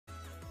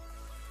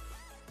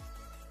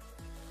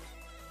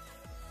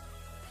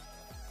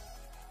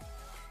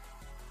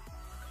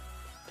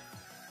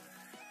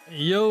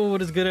Yo,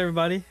 what is good,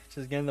 everybody?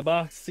 Just getting the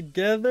box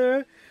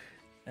together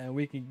and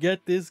we can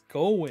get this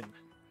going.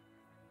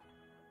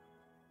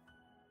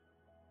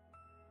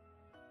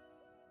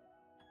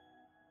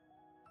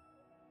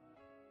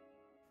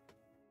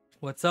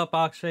 What's up,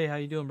 Akshay? How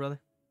you doing,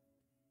 brother?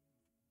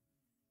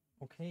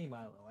 Okay,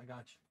 Milo, I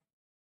got you.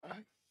 All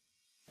right.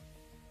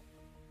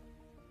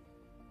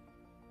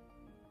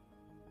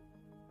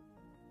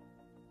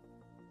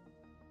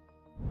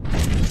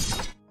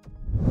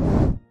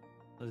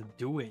 Let's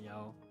do it,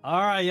 yo. All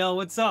right, yo,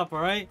 what's up?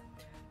 All right.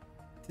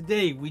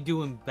 Today we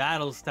doing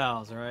battle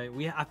styles. All right.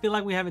 I feel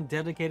like we haven't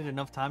dedicated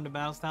enough time to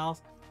battle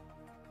styles,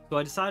 so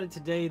I decided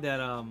today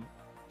that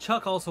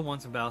Chuck also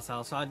wants some battle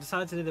styles. So I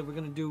decided today that we're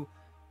gonna do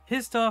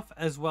his stuff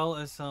as well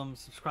as some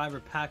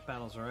subscriber pack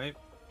battles. All right.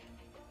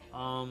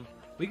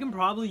 We can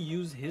probably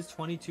use his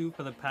 22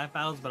 for the pack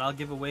battles, but I'll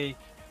give away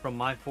from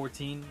my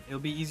 14. It'll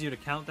be easier to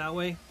count that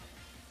way.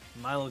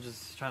 Milo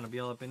just trying to be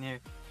all up in here.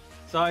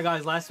 Sorry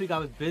guys, last week I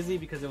was busy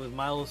because it was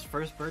Milo's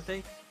first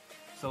birthday.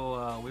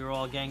 So we were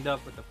all ganged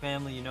up with the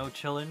family, you know,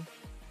 chilling.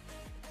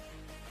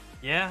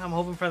 Yeah, I'm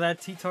hoping for that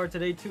T-Tar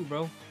today too,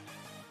 bro.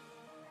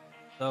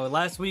 So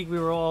last week we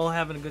were all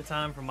having a good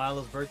time for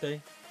Milo's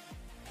birthday.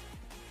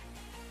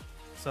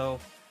 So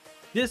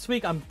this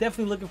week I'm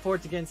definitely looking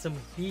forward to getting some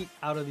heat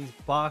out of these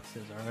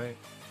boxes, alright?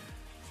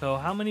 So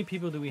how many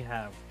people do we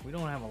have? We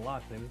don't have a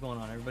lot today. What's going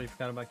on? Everybody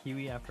forgot about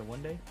Kiwi after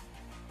one day?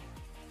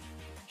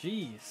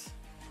 Jeez.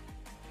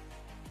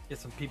 Get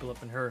some people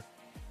up in her.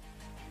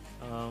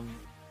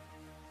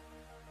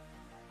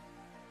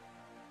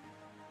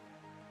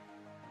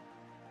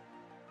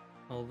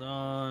 Hold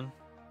on.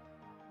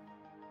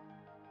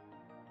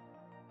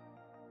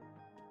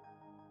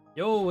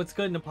 Yo, what's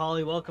good,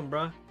 Nepali? Welcome,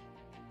 bruh.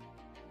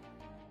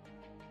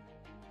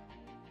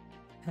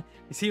 You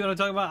see what I'm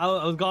talking about?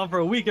 I was gone for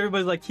a week.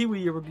 Everybody's like,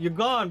 Kiwi, you're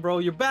gone, bro.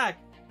 You're back.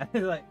 I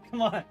was like,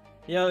 come on.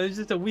 Yo, it was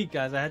just a week,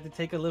 guys. I had to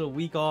take a little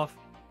week off.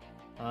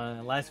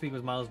 Last week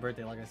was Milo's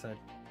birthday, like I said.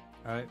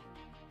 All right.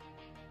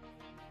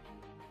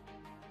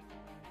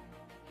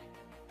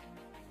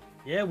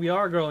 Yeah, we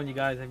are growing, you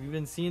guys. Have you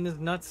been seeing this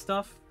nut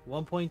stuff?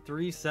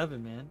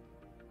 1.37, man.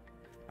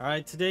 All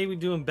right, today we're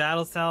doing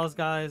battle styles,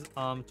 guys.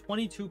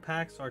 22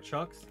 packs are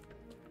Chuck's,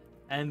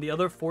 and the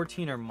other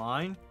 14 are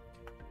mine.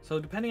 So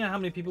depending on how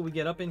many people we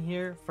get up in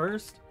here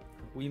first,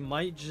 we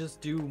might just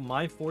do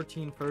my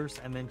 14 first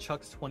and then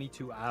Chuck's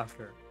 22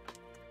 after.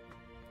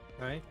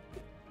 All right.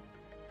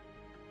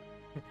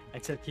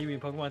 Except Kiwi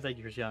and Pokemon. Thank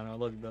you, Cristiano. I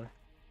love you, brother.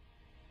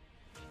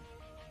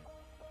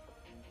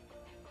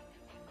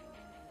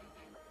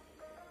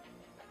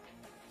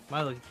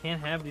 Milo, you can't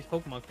have these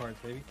Pokemon cards,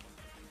 baby.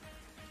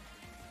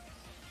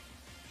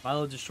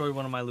 Milo destroyed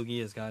one of my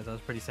Lugias, guys. That was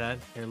pretty sad.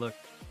 Here, look.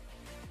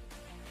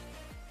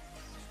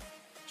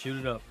 Shoot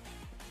it up.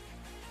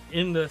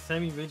 In the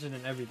semi-rigid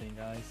and everything,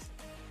 guys.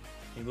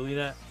 Can you believe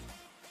that?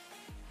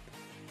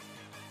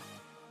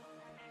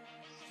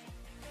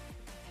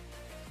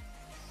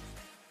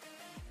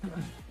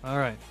 All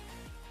right.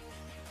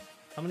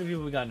 How many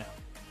people we got now?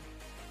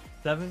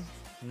 7,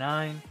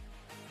 9.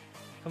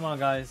 Come on,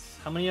 guys.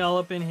 How many y'all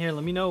up in here?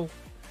 Let me know.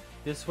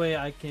 This way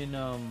I can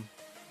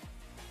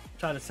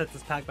try to set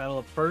this pack battle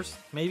up first,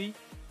 maybe.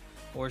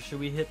 Or should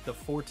we hit the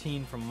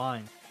 14 from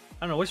mine?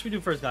 I don't know. What should we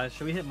do first, guys?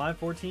 Should we hit my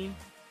 14?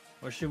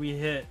 Or should we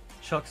hit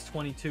Chuck's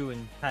 22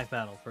 in pack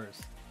battle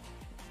first?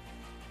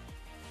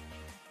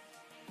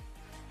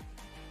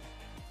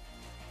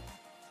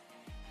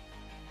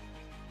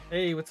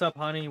 Hey, what's up,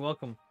 honey?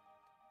 Welcome.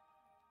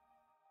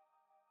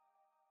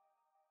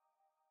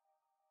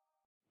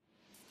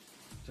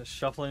 Just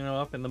shuffling them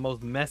up in the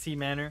most messy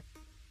manner.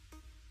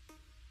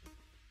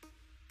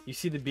 You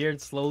see the beard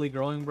slowly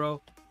growing,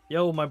 bro?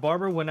 Yo, my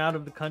barber went out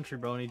of the country,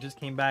 bro, and he just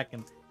came back,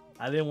 and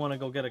I didn't want to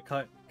go get a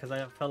cut because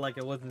I felt like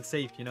it wasn't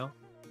safe, you know?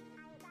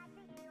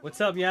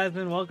 What's up,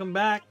 Yasmin? Welcome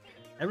back.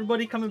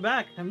 Everybody coming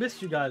back. I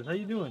missed you guys. How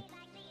you doing?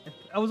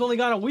 I was only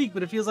gone a week,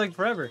 but it feels like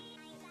forever.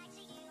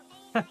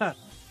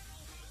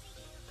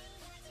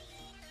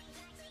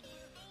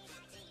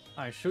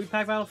 Alright, should we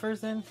pack battle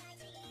first then?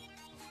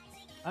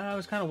 I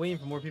was kind of waiting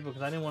for more people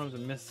because I didn't want them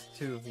to miss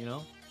too, you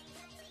know?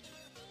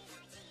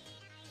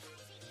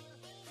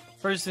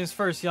 First things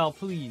first, y'all,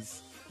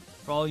 please.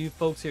 For all you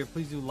folks here,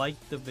 please do like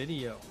the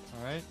video,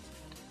 alright?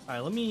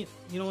 Alright, let me,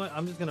 you know what?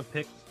 I'm just gonna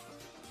pick.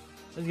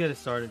 Let's get it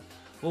started.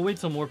 We'll wait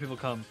till more people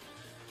come.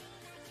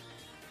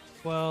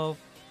 12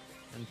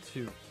 and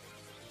 2.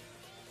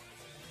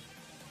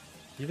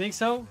 You think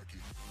so?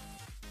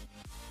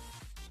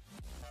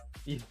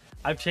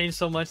 I've changed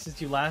so much since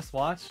you last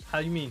watched? How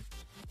do you mean?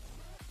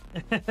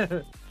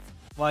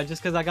 Why,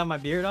 just because I got my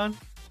beard on?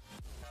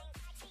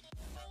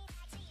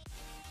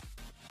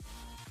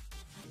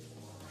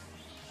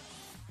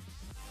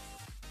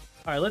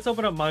 Alright, let's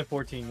open up my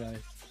 14, guys.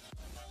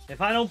 If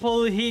I don't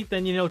pull the heat,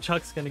 then you know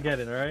Chuck's gonna get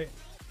it, alright?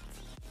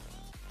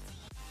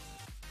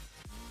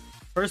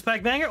 First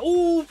pack banger?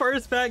 Ooh,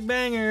 first pack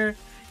banger!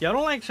 Yeah, I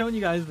don't like showing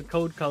you guys the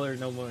code color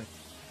no more.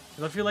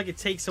 Because I feel like it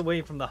takes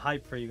away from the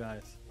hype for you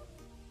guys.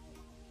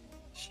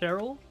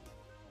 Cheryl,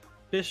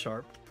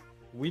 Bisharp,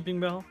 Weeping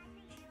Bell,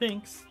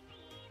 Sphinx,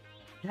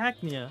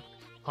 Cacnea,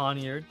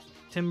 Poniard,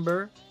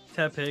 Timber,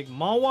 Tepig,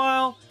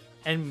 Mawile,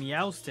 and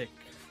Meowstic.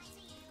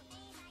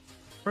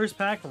 First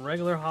pack,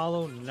 regular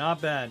holo, not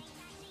bad.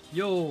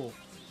 Yo,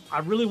 I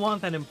really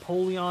want that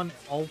Empoleon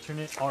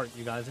alternate art,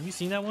 you guys. Have you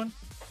seen that one?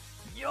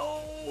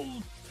 Yo,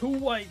 2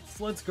 whites,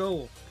 let's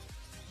go.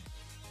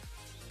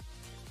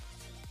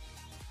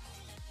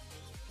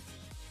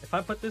 If I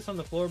put this on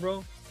the floor,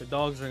 bro, the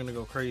dogs are gonna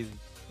go crazy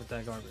with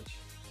that garbage.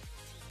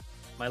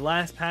 My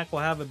last pack will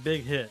have a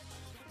big hit.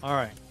 All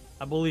right,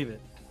 I believe it.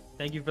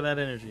 Thank you for that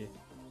energy.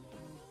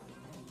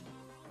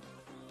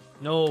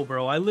 No,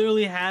 bro, I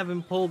literally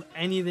haven't pulled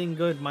anything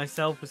good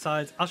myself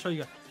besides... I'll show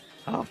you guys.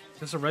 Oh,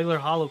 just a regular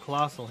holo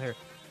colossal here.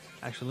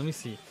 Actually, let me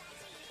see.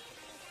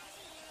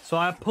 So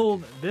I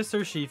pulled this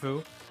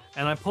Urshifu,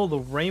 and I pulled the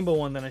rainbow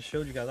one that I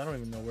showed you guys. I don't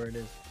even know where it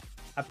is.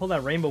 I pulled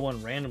that rainbow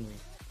one randomly.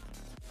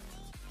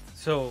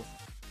 So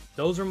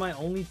those are my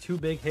only 2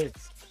 big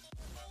hits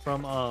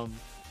from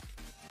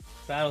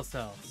Battle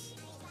Styles.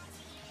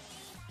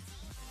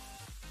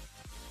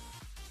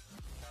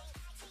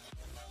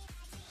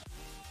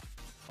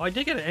 Oh, I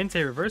did get an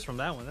Entei reverse from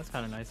that one. That's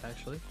kind of nice,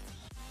 actually.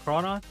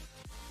 Chronon,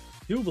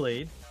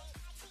 Doublade.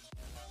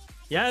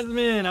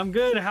 Yasmin, I'm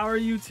good. How are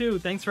you too?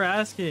 Thanks for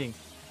asking.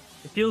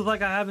 It feels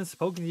like I haven't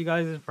spoken to you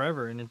guys in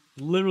forever, and it's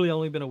literally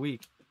only been a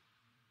week.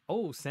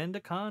 Oh,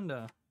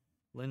 Sandaconda.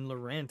 Lynn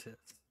Lurantis.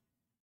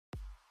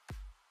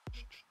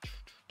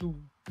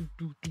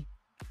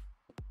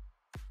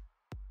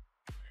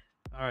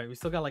 Alright, we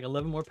still got like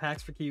 11 more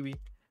packs for Kiwi.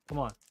 Come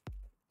on.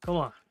 Come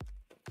on.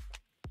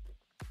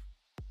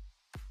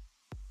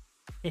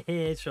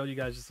 It showed you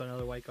guys just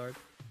another white card.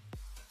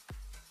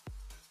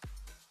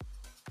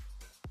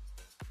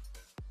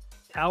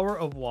 Tower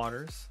of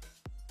Waters.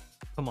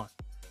 Come on.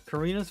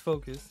 Karina's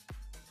Focus.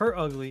 Her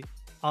Ugly.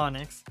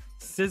 Onyx.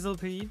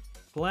 Sizzlipede.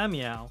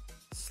 Glameow.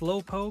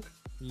 Slowpoke.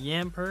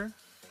 Yamper.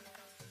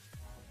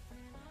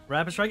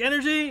 Rapid Strike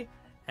Energy.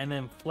 And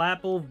then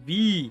Flapple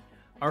V.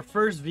 Our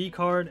first V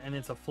card, and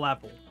it's a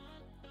Flapple.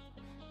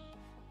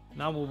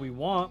 Not what we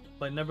want,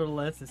 but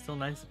nevertheless, it's still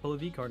nice to pull a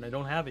V card, and I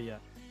don't have it yet.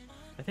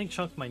 I think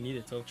Chuck might need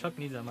it, so if Chuck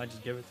needs it, I might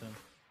just give it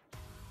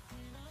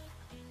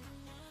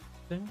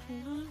to him.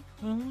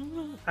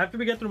 After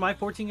we get through my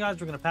 14 guys,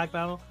 we're gonna pack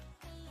battle.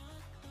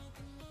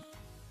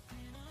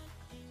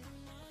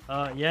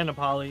 Yeah,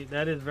 Nepali,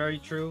 that is very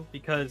true,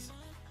 because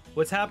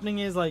what's happening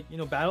is, like, you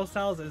know, Battle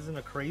Styles isn't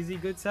a crazy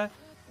good set,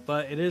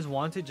 but it is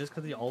wanted just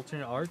because of the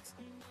alternate arts.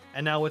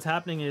 And now what's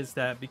happening is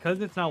that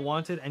because it's not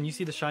wanted, and you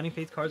see the Shining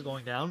Faith cards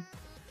going down,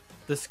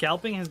 the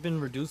scalping has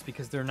been reduced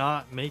because they're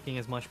not making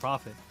as much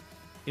profit.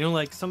 You know,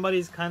 like,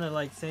 somebody's kind of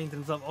like saying to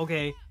themselves,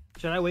 okay,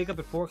 should I wake up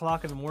at 4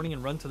 o'clock in the morning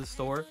and run to the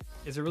store?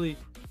 Is it really...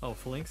 Oh,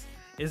 Flinks.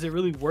 Is it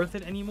really worth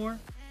it anymore?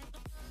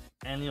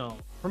 And, you know,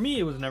 for me,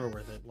 it was never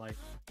worth it. Like,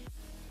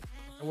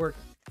 I work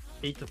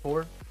 8 to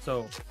 4,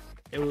 so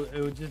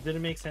it just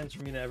didn't make sense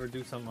for me to ever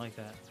do something like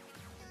that.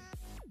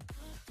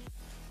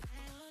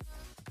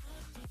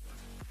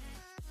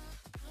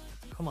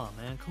 Come on,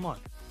 man. Come on.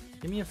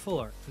 Give me a full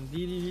art.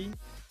 DDD,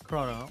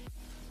 Chrono,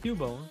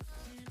 Cubone,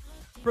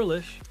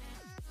 Frillish,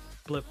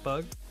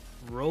 Blipbug,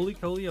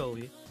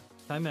 Roly-Coly-Oly,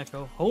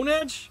 Timeco,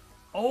 Honedge!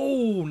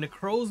 Oh,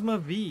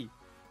 Necrozma V.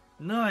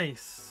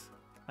 Nice.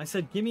 I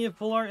said, give me a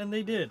full art, and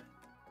they did.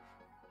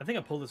 I think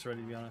I pulled this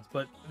already, to be honest.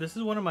 But this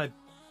is one of my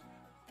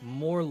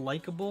more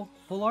likable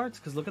full arts,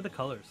 because look at the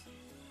colors.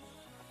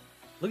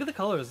 Look at the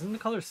colors. Isn't the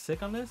color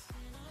sick on this?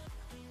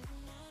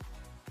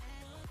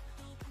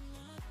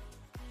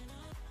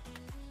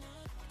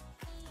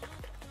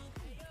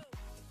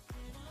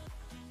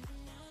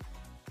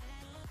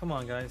 Come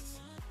on,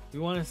 guys. We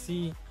want to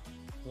see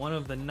one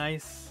of the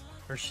nice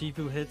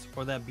Urshifu hits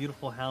or that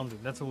beautiful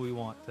Houndoom. That's what we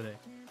want today.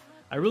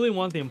 I really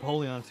want the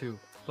Empoleon too,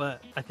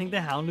 but I think the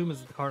Houndoom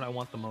is the card I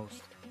want the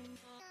most.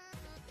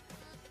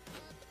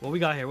 What we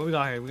got here? What we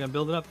got here? We're going to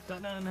build it up.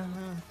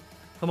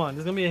 Come on, this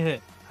is going to be a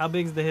hit. How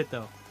big is the hit,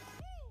 though?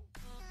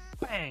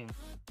 Bang!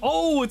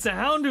 Oh, it's a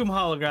Houndoom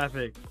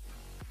holographic.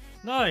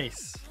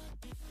 Nice.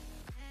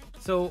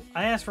 So,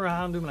 I asked for a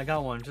Houndoom and I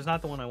got one, just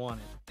not the one I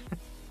wanted.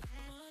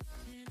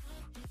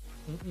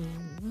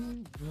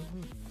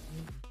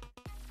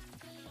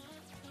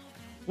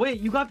 Wait,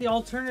 you got the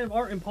alternative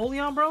art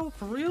Empoleon, bro?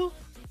 For real?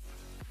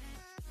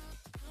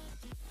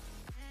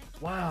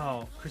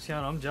 Wow,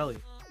 Cristiano, I'm jelly.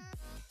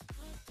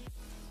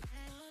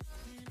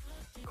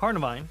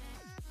 Carnivine,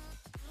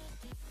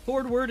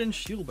 Fordward and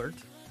Shieldbert,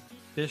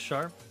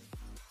 Bisharp,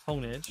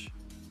 Honedge,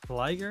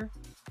 Gligar,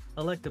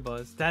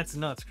 Electabuzz. That's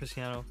nuts,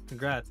 Cristiano.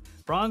 Congrats.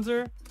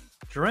 Bronzer,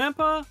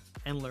 Drampa,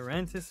 and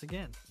Lurantis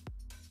again.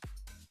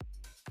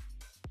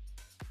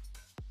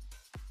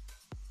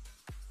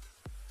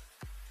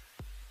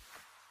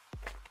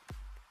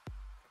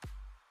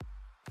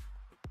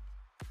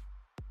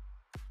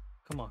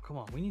 Come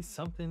on. We need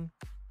something.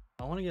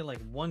 I want to get like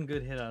one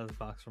good hit out of this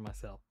box for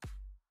myself.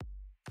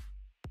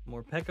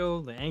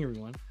 Morpeko, the angry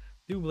one.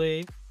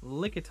 Doublade,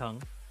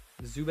 Lickitung,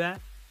 Zubat,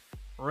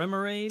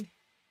 Remoraid,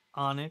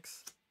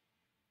 Onyx.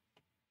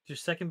 Your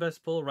second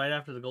best pull right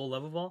after the gold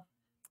level ball.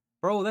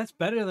 Bro, that's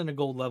better than a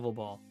gold level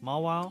ball.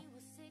 Mawile,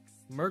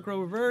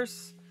 Murkrow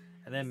reverse,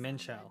 and then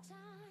Minchao.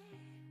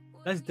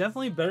 That's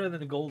definitely better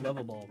than a gold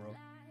level ball, bro.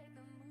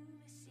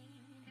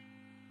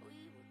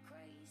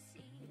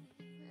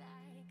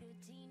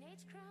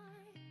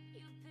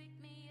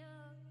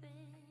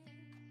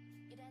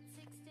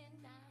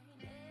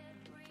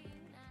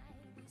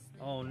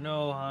 Oh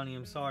no, honey,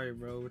 I'm sorry,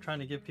 bro. We're trying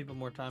to give people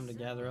more time to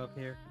gather up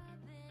here.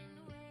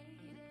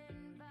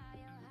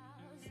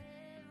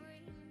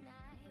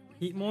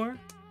 Heatmore,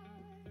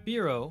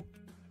 Spearow,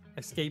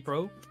 Escape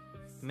Rope,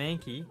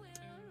 Mankey,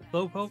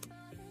 Slowpoke,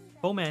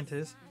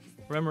 Fomantis,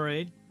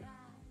 Remoraid,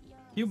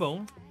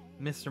 Cubone,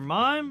 Mr.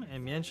 Mime,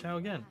 and Mienshao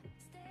again.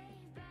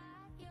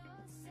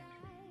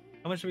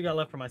 How much do we got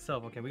left for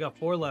myself? Okay, we got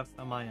 4 left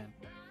on my end.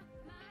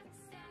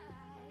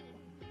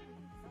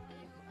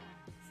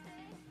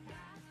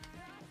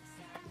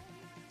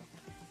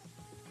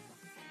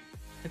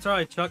 It's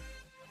alright, Chuck.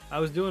 I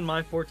was doing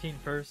my 14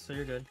 first, so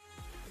you're good.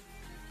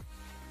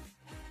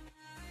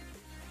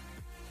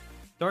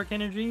 Dark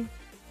Energy,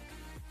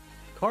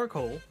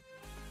 Carkol,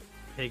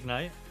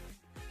 Ignite,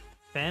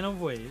 Fan of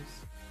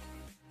Waves.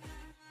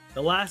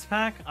 The last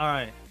pack,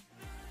 alright.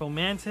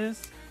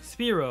 Fomantis,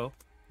 Spearow,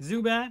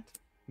 Zubat,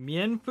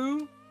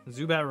 Mienfoo,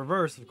 Zubat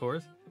reverse, of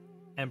course,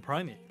 and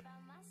Primeape.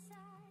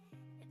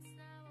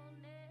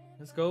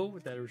 Let's go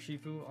with that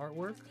Urshifu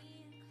artwork.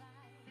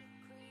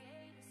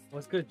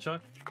 What's good,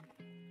 Chuck?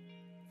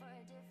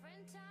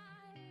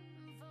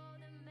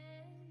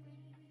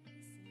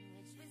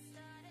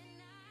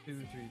 2,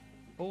 3,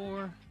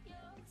 4.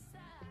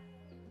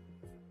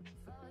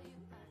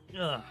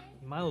 Ugh,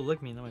 Milo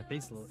licked me and then my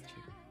face a little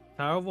itchy.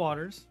 Tower of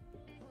Waters,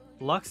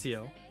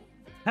 Luxio,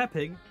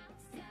 Tepig,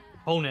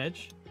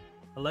 Honedge,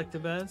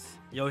 Electabuzz.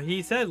 Yo,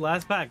 he said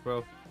last pack,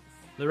 bro.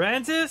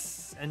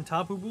 Lurantis and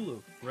Tapu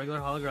Bulu, regular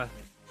holographic.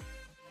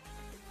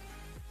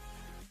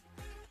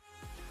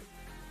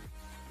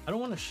 I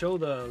don't want to show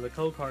the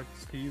code cards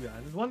to you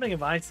guys. It's one thing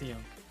if I see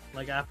them,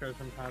 like after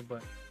some time,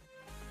 but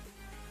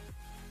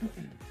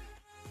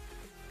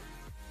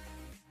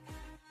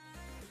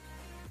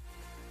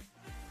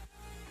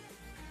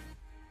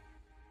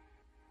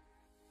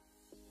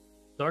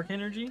Dark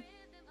Energy.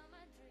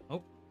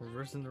 Oh,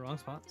 reversing the wrong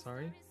spot.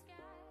 Sorry.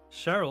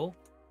 Cheryl.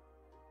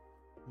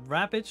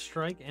 Rapid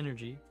Strike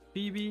Energy.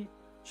 Phoebe.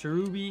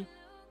 Cherubi.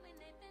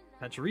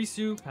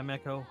 Pachirisu.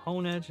 Pameko.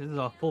 Honedge. This is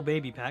a full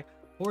baby pack.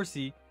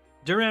 Horsey.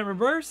 Durant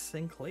Reverse.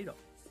 And Clado.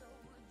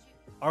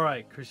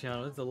 Alright,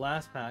 Cristiano. This is the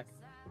last pack.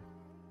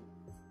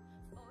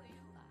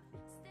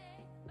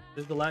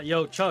 This is the last.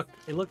 Yo, Chuck.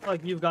 It looks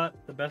like you've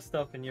got the best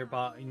stuff in your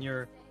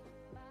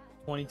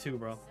 22,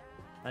 bro.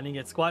 I didn't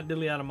get squat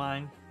diddly out of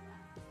mine.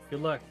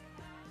 Good luck.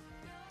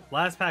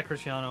 Last pack,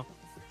 Cristiano.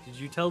 Did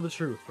you tell the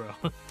truth, bro?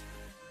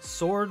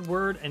 Sword,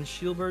 Word, and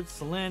Shieldbird,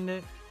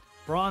 Salandit,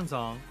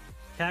 Bronzong,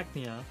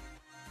 Cacnea.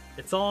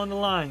 It's all on the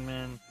line,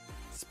 man.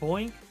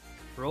 Spoink,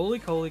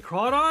 Roly-Coly,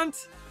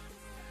 Crawdont?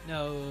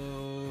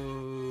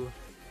 No.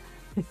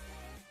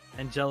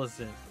 And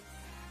Jellicent.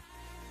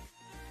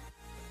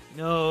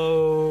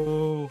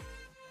 No.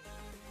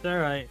 It's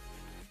alright.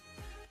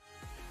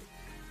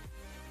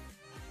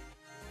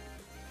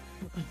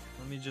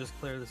 Let me just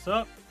clear this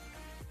up.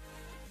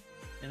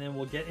 And then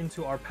we'll get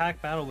into our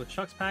pack battle with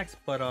Chuck's packs,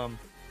 but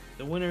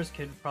the winners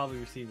could probably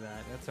receive that.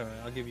 That's alright,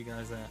 I'll give you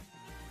guys that.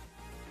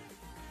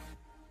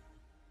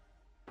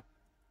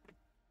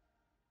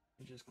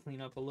 Just clean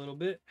up a little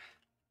bit.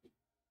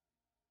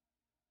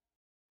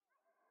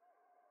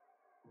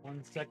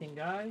 1 second,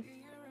 guys.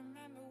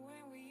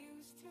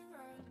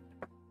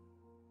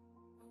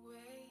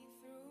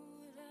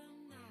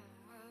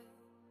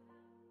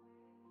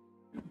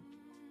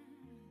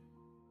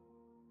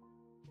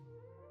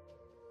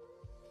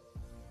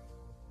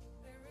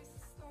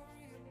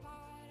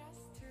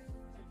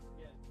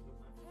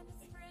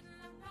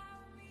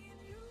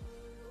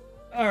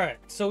 Alright,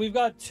 so we've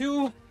got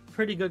 2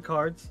 pretty good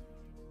cards.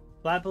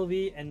 Flapple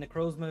V and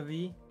Necrozma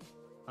V.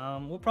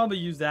 We'll probably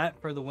use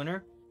that for the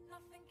winner.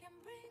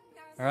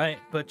 Alright,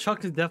 but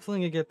Chuck is definitely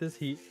going to get this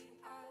heat.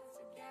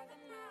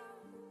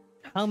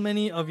 How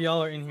many of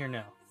y'all are in here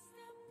now?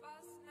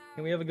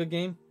 Can we have a good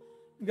game?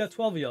 We got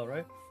 12 of y'all,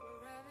 right?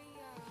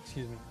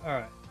 Excuse me.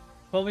 Alright.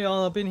 12 of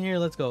y'all up in here.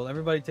 Let's go.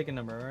 Everybody take a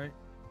number, alright?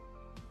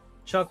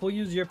 Chuck, we'll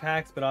use your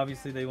packs, but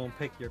obviously they won't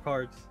pick your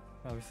cards.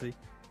 Obviously.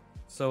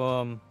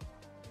 So,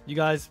 you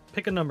guys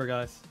pick a number,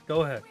 guys.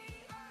 Go ahead.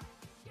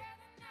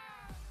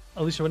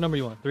 Alicia, what number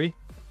you want? 3?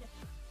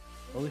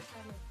 Alicia.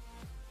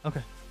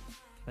 Okay.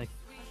 Thank you.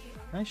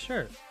 Nice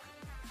shirt.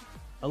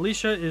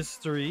 Alicia is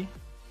 3.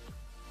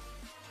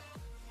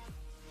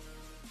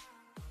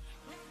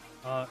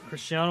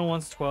 Cristiano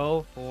wants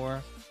 12.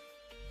 4,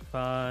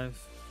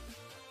 5,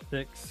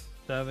 6,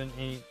 7,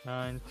 8,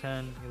 9,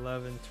 10,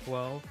 11,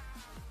 12.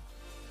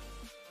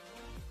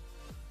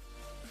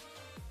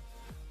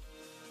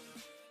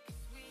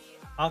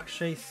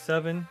 Akshay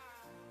 7.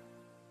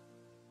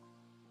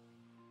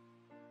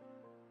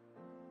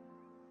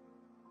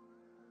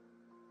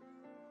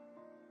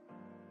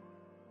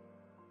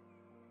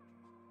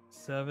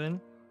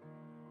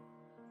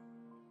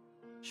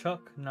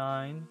 Chuck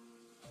 9.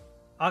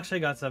 Akshay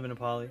got 7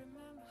 Nepali.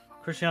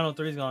 Cristiano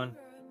 3's gone.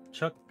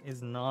 Chuck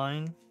is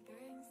 9.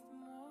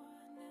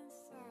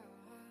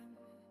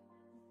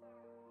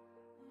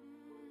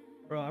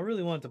 Bro, I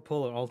really wanted to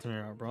pull an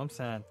alternate out, bro. I'm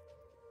sad.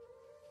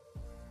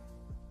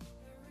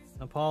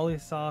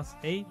 Nepali sauce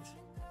 8.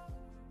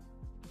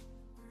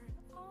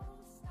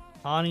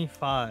 Honey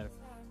 5.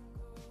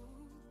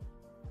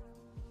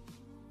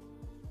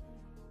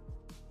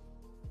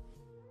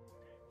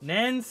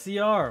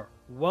 NanCR,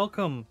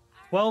 welcome.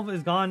 12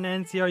 is gone,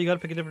 NanCR. You gotta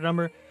pick a different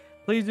number.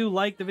 Please do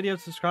like the video,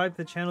 subscribe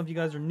to the channel if you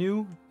guys are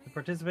new to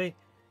participate.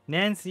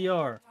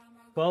 NanCR,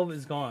 12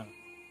 is gone.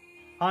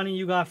 Honey,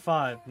 you got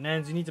 5.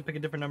 Nans, you need to pick a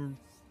different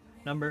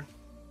number.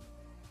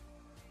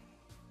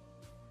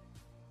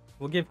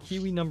 We'll give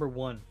Kiwi number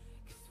 1.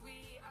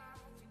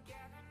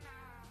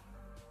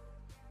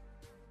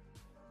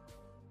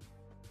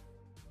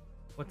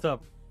 What's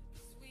up?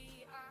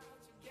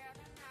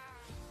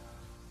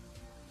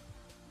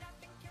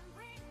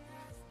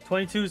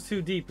 $22 is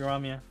too deep,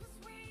 Ramya.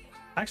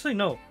 Actually,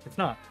 no, it's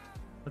not.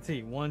 Let's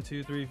see. 1,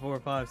 2, 3, 4,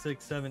 5,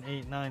 6, 7,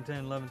 8, 9,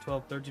 10, 11,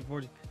 12, 13,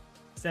 14,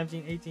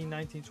 17, 18,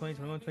 19, 20,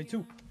 21,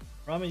 22.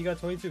 Ramya, you got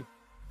 22.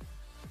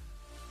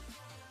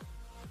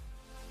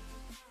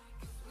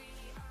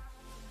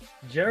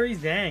 Jerry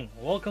Zhang.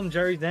 Welcome,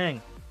 Jerry Zhang.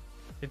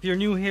 If you're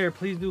new here,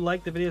 please do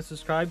like the video,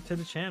 subscribe to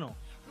the channel.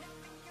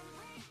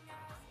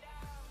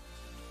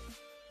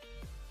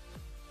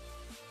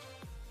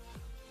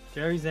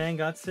 Jerry Zhang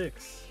got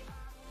 6.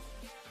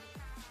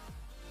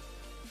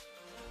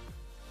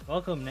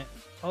 Welcome,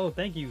 oh,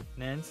 thank you,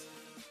 Nans.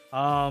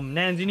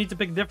 Nans, you need to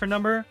pick a different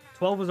number.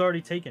 12 was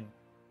already taken.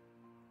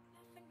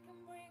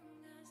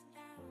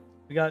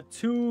 We got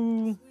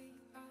 2,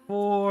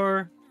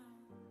 4.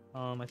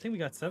 I think we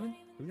got 7.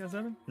 Did we got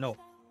 7? No.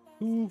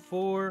 2,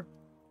 4.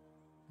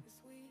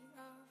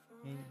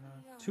 8, 9,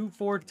 2,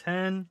 4,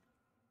 10.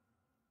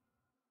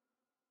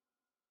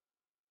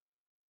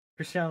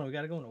 Cristiano, we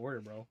gotta go in order,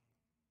 bro.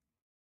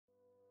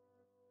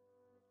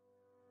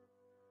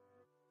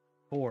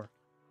 4.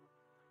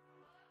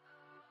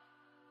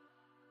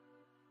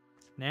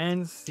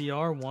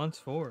 NanCR wants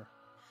 4.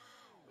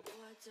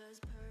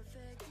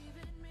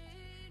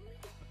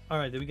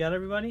 Alright, did we got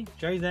everybody?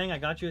 Jerry Zhang, I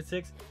got you at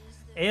 6.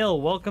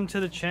 Ale, welcome to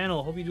the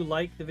channel. Hope you do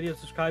like the video,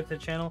 subscribe to the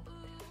channel.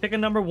 Pick a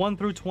number 1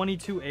 through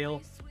 22, Ale.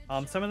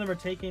 Some of them are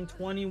taken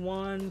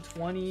 21,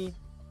 20,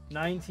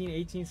 19,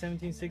 18,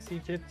 17, 16,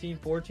 15,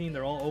 14.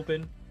 They're all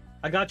open.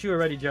 I got you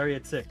already, Jerry,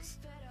 at 6.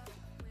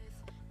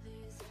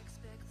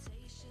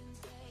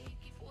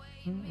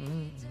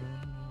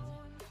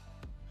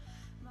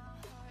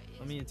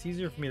 I mean, it's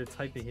easier for me to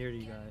type it here to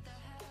you guys.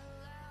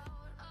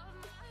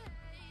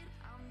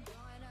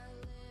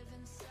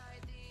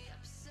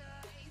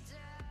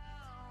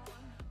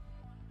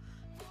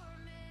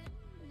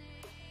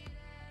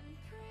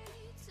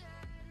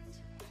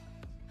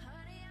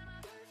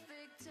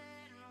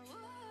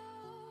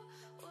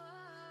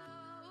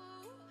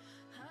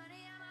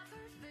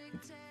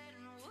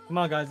 Come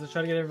on, guys, let's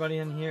try to get everybody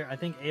in here. I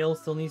think Ale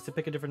still needs to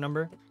pick a different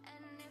number.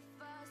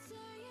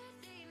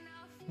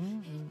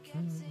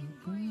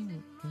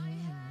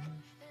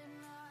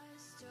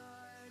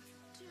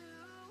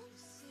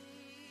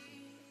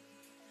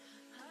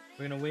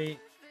 We're gonna wait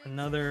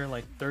another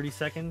like 30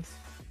 seconds.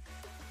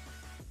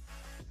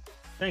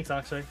 Thanks,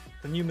 Akshay.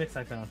 The new mix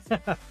I found.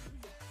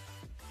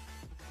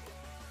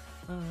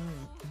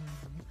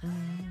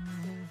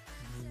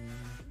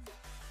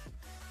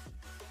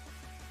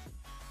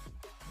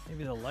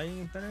 Maybe the lighting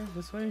is better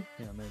this way?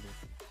 Yeah, maybe.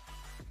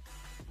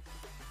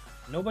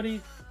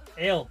 Nobody?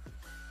 Ale.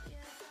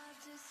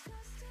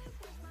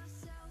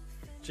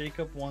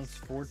 Jacob wants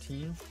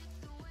 14.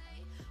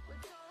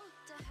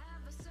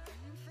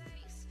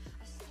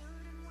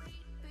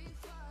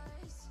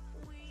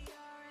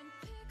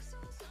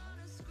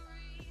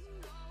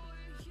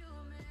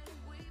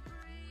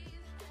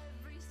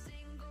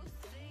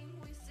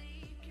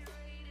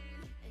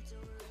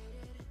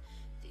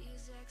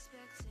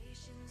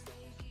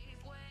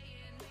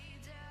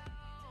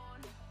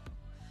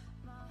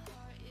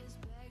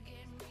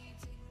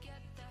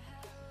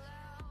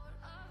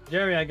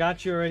 Jerry, I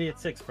got you already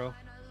at 6, bro.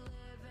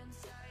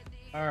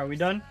 Alright, we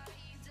done?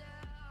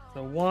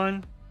 So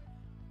 1,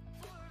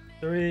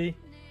 3,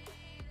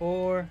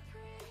 4,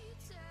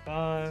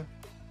 5,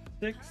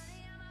 6,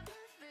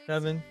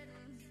 7,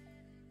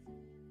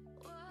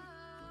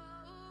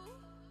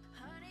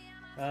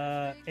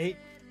 8,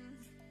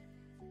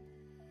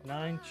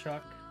 9,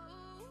 Chuck,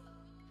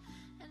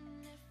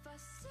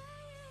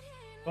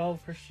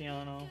 12,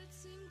 Cristiano,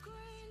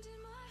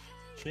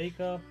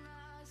 Jacob,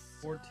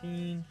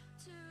 14,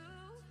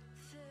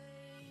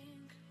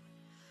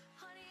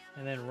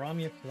 and then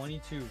Ramya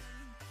 22.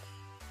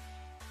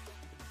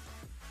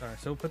 Alright,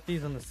 so we'll put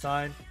these on the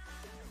side.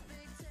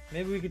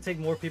 Maybe we could take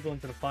more people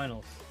into the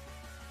finals.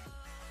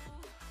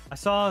 I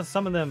saw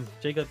some of them,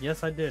 Jacob.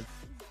 Yes, I did.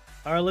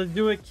 Alright, let's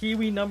do it.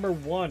 Kiwi number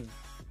 1.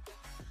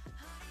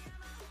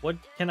 What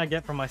can I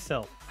get for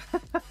myself?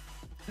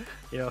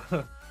 Yo.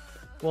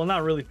 Well,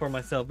 not really for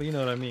myself, but you know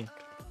what I mean.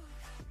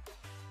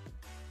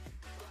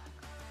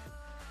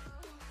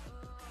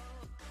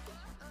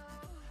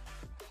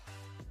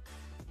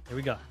 Here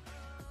we go.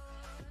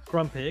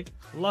 Grumpig,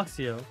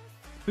 Luxio,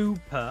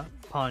 Fupa,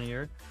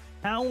 Poniard,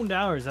 Hound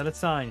Hours out of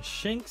sign,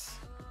 Shinx,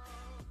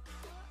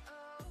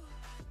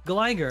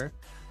 Gligar,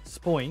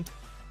 Spoink,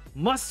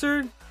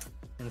 Mustard,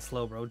 and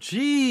Slowbro.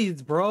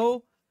 Jeez,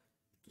 bro.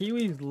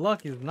 Kiwi's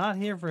luck is not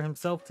here for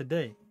himself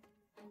today.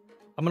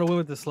 I'm gonna win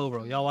with the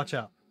Slowbro. Y'all watch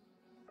out.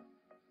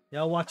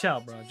 Y'all watch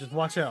out, bro. Just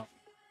watch out.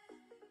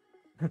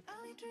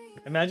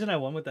 Imagine I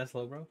won with that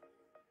Slowbro.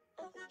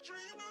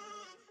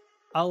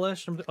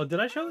 Owlish. Oh, did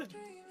I show it?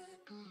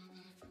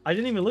 I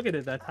didn't even look at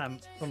it that time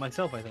for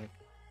myself, I think.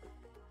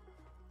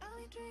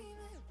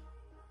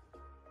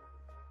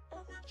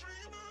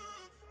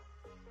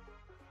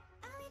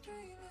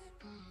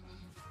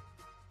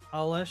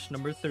 Owlish,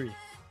 number 3.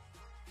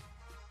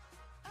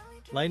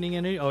 Lightning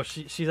Energy. Oh,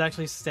 she's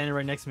actually standing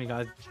right next to me,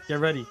 guys.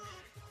 Get ready.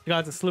 She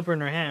got the slipper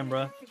in her hand,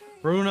 bro.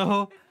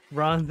 Bruno,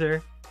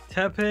 Bronzer,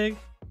 Tepig,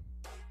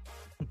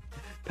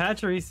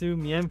 Pachirisu,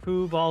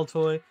 Mienfoo,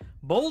 Baltoy,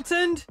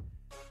 Bolton,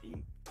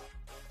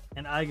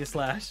 and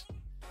Aegislash.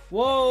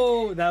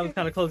 Whoa, that was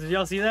kind of close. Did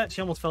y'all see that?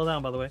 She almost fell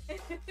down, by the way.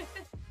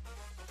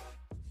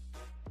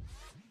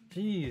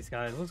 Jeez,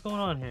 guys, what's going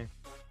on here?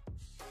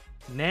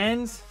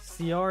 Nans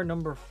CR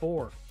number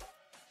 4.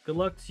 Good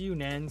luck to you,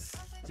 Nans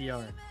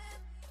CR.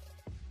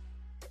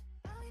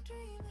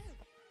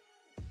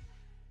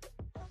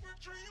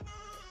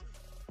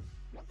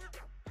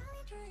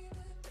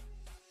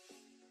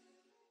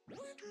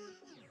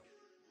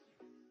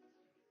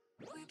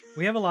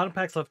 We have a lot of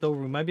packs left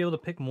over. We might be able to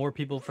pick more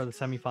people for the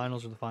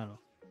semifinals or the final.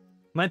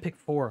 Might pick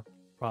 4,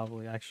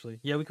 probably, actually.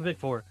 Yeah, we could pick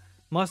 4.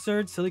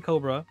 Mustard,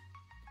 Silicobra,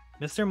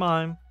 Mr.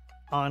 Mime,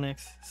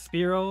 Onyx,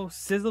 Spearow,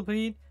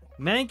 Sizzlipede,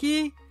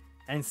 Mankey,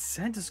 and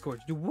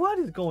Centiskorch. Dude, what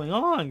is going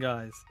on,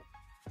 guys?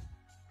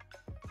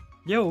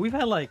 Yo, we've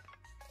had like,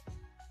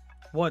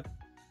 what,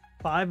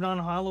 5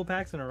 non-holo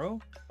packs in a row?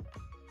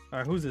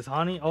 Alright, who's this?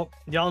 Hani? Oh,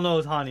 y'all know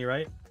it's Hani,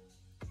 right?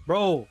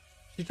 Bro,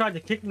 she tried to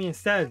kick me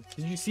instead.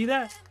 Did you see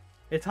that?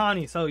 It's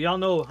Hani, so y'all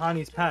know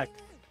Hani's pack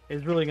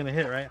is really gonna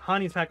hit, right?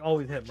 Hani's pack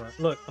always hit, bro.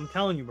 Look, I'm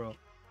telling you, bro.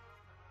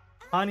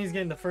 Hani's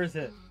getting the first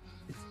hit.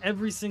 It's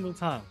every single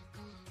time.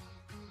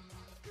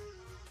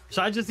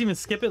 Should I just even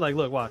skip it? Like,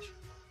 look, watch.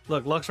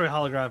 Look, Luxray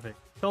holographic.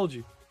 Told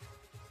you.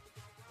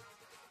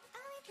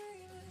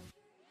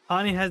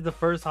 Hani has the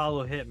first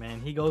holo hit,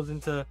 man. He goes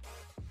into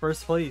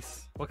first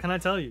place. What can I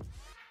tell you?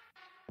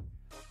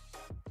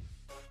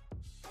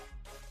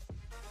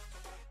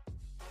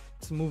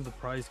 Let's move the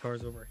prize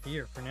cards over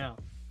here for now.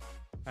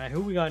 Alright,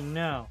 who we got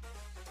now?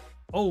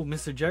 Oh,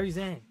 Mr. Jerry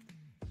Zhang.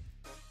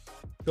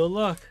 Good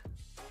luck.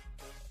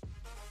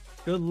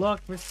 Good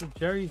luck, Mr.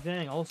 Jerry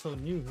Zhang. Also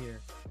new here.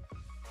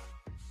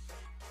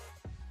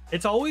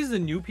 It's always the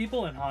new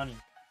people and Hani.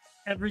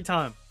 Every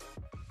time.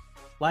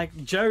 Like,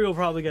 Jerry will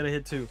probably get a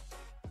hit too.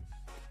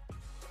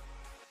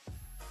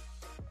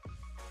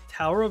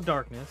 Tower of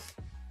Darkness.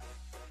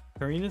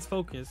 Karina's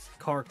Focus.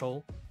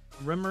 Carkol.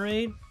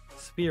 Remoraid.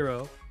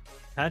 Spearow.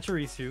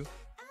 Pachirisu.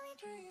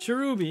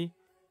 Cherubi.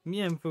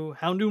 Mienfoo.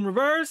 Houndoom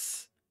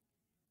Reverse.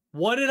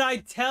 What did I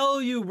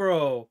tell you,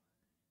 bro?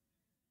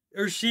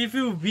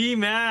 Urshifu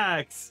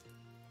VMAX.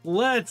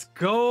 Let's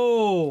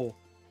go.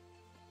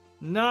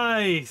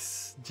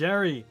 Nice.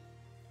 Jerry.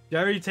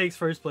 Jerry takes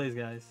first place,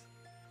 guys.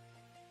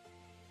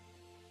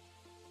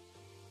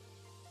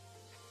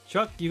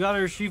 Chuck, you got a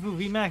Urshifu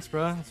VMAX,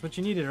 bro. That's what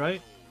you needed,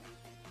 right?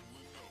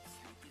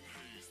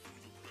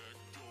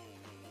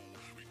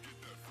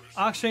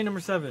 Akshay number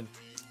 7.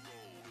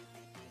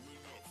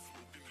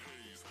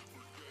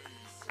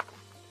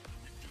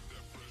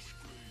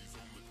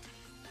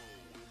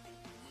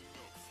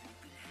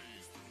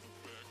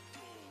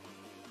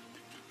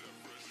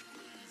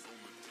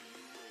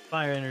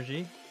 Fire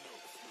Energy,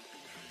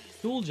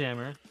 Dual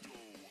Jammer,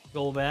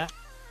 Golbat,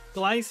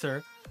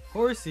 Glycer,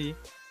 Horsey,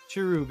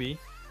 Cherubi,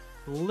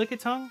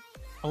 Lickitung,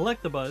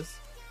 Electabuzz,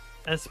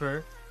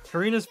 Esper,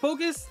 Karina's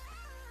Focus.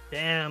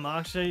 Damn,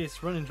 Akshay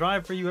is running dry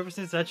for you ever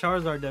since that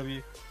Charizard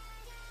W.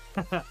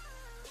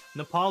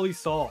 Nepali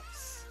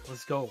Sauce.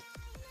 Let's go.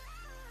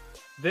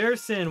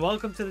 Versin,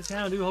 welcome to the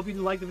channel, dude. Hope you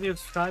like the video.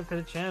 Subscribe to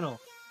the channel.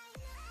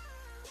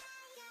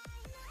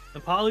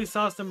 Nepali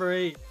Sauce number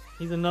 8.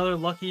 He's another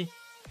lucky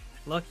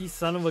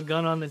son of a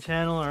gun on the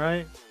channel,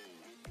 alright?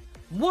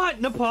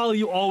 What? Nepali,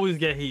 you always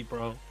get heat,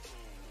 bro.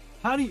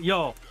 How do you...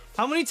 Yo,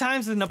 how many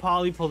times has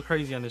Nepali pulled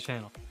crazy on this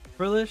channel?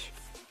 Frillish,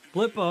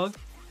 Blipbug,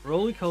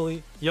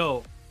 Roly-Coly.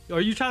 Yo, are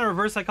you trying to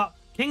reverse psycho...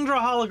 Kingdra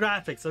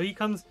holographic. So he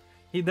comes...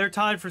 They're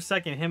tied for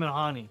second, him and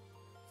Hani.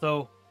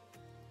 So,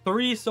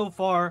 3 so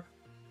far.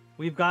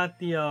 We've got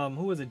the...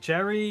 who was it?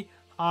 Jerry,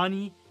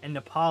 Hani, and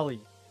Nepali.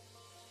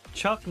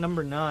 Chuck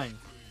number 9.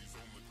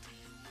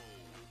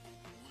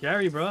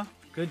 Jerry, bro.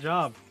 Good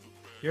job.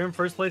 You're in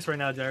first place right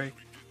now, Jerry.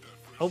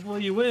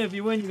 Hopefully you win. If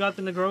you win, you got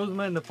the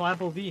Negrozma and the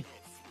Flapple V.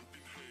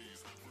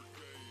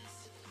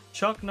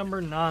 Chuck number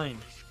 9.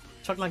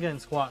 Chuck not getting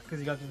squat because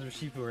he got the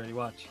Urshifu already.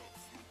 Watch.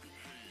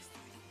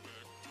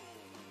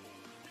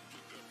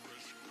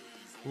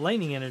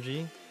 Lightning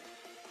Energy.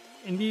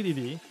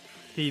 Indeedee.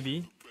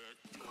 Phoebe.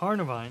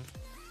 Carnivine.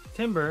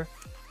 Timber.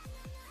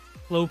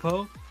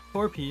 Slowpoke,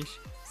 Corpiche,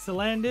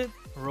 Salandit,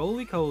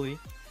 Roly-Poly,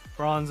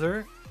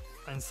 Bronzer,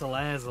 and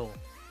Salazzle.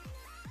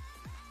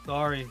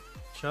 Sorry,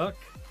 Chuck.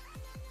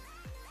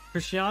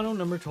 Cristiano,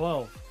 number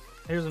 12.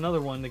 Here's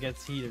another one that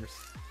gets heaters.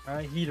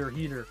 Alright, heater.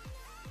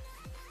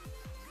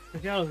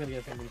 Cristiano's gonna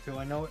get something too,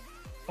 I know it.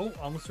 Oh,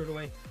 almost threw it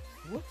away.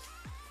 Whoops.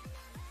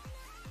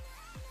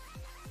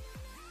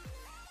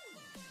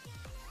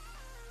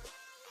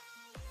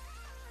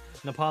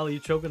 Nepali, you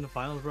choke in the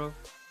finals, bro?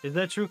 Is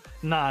that true?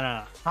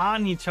 Nah.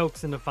 Hani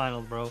chokes in the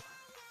finals, bro.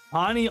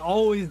 Hani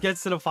always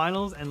gets to the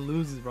finals and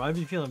loses, bro. I'd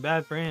be feeling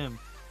bad for him.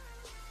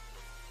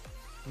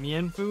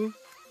 Mienfoo,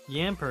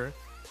 Yamper,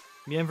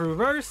 Mienfoo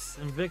reverse,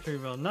 and Victory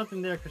Bell.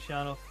 Nothing there,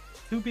 Cristiano.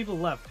 2 people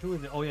left. Who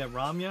is it? Oh yeah,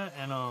 Ramya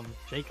and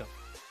Jacob.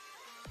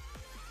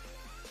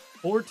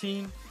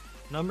 14,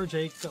 number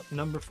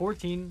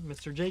 14,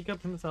 Mr.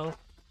 Jacob himself.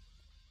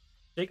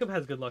 Jacob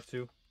has good luck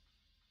too.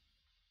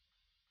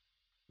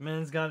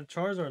 Man's got a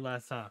Charizard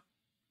last time.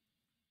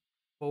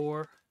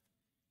 4.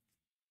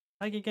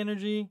 Psychic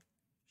Energy,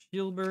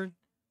 Shieldbird,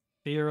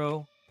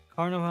 Fearow,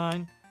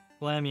 Carnivine,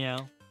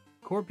 Glameow,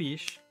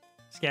 Corpiche,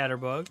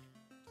 Scatterbug,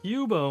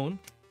 Cubone,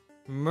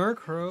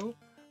 Murkrow,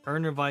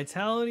 Earner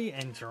Vitality,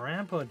 and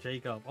Drampa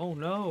Jacob. Oh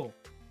no.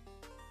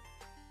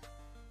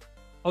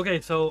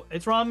 Okay, so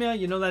it's Ramya.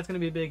 You know that's going to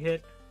be a big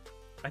hit.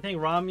 I think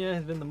Ramya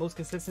has been the most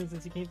consistent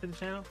since he came to the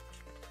channel.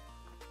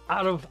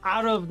 Out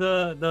of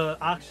the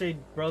Akshay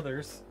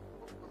brothers.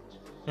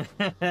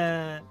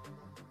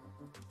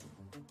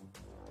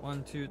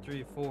 1, 2,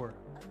 3, 4.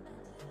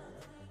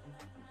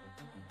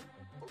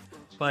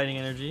 Fighting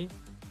Energy.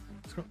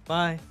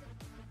 Bye.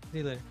 See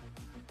you later.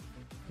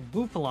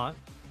 Bouffalant.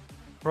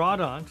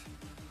 Brodont.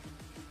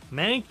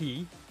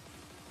 Mankey.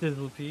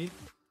 Sizzlipede.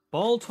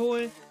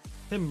 Baltoy.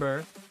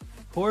 Timber.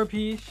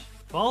 Corpiche.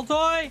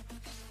 Baltoy!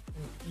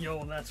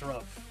 Yo, that's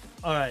rough.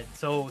 Alright,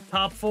 so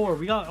top 4.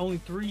 We got only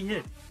 3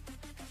 hits.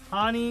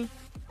 Hani.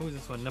 Who's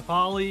this one?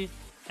 Nepali.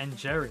 And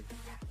Jerry.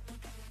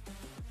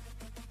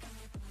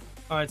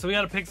 Alright, so we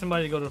gotta pick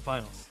somebody to go to the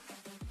finals.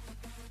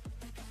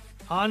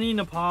 Hani,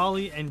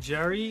 Nepali, and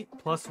Jerry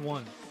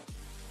 +1.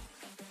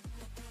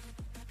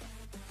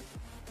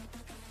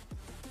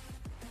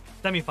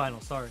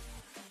 Semi-final, sorry.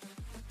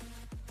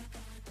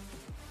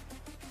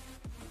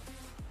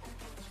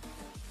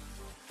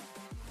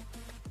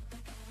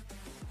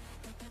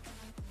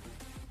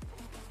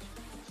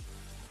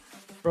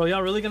 Bro,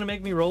 y'all really gonna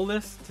make me roll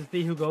this to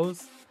see who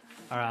goes?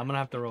 Alright, I'm gonna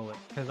have to roll it.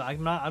 Because I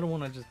don't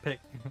wanna just pick.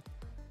 I'm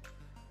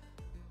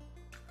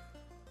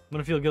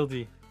gonna feel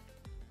guilty.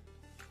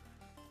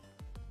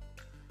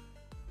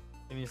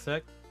 Give me a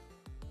sec.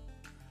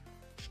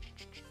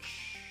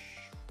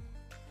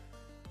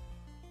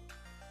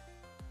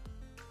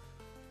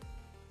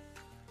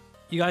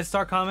 You guys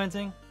start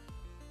commenting.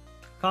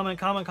 Comment.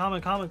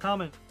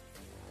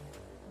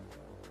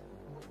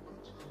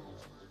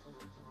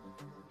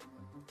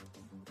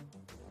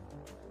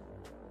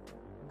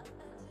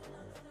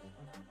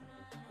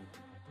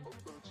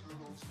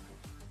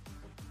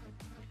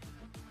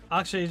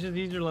 Actually, it's just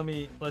easier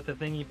to let the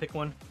thingy pick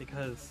one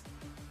because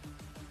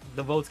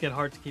the votes get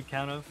hard to keep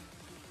count of.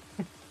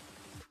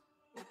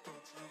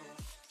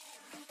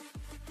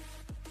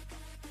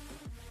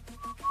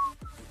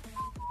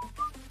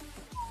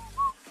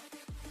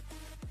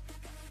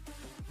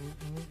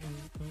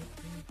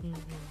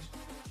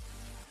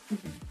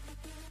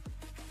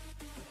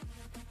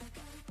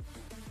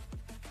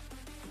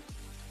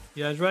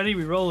 You guys ready?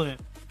 We rolling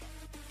it.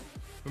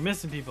 We're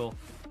missing people.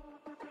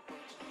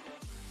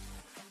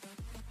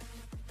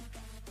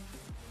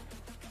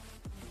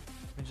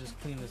 Let me just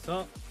clean this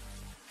up.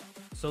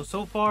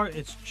 So far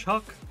it's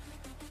Chuck.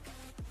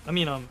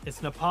 It's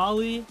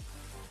Nepali,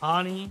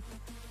 Hani,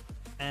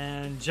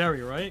 and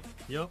Jerry, right?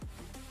 Yep.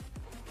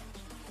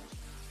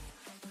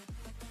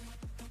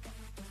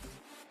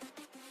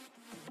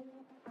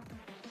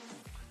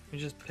 Let me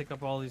just pick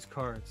up all these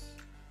cards.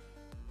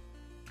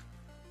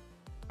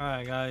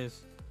 Alright,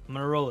 guys. I'm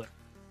gonna roll it.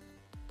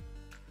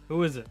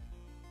 Who is it?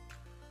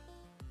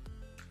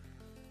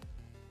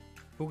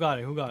 Who got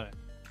it?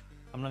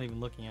 I'm not even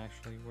looking,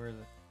 actually. Where is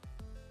it?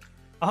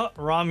 Oh,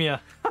 Ramya.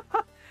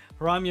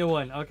 Ramya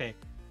won. Okay.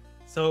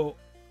 So,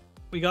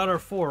 we got our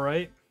 4,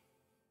 right?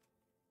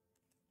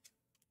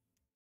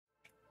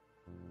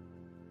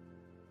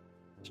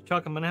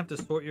 Chuck, I'm gonna have to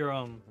sort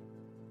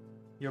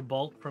your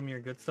bulk from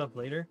your good stuff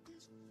later.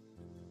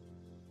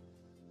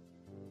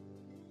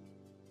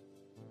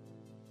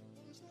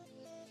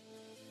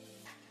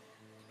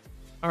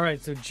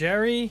 Alright, so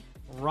Jerry,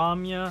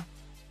 Ramya,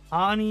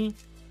 Hani,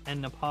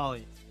 and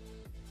Nepali.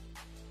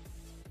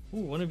 Ooh,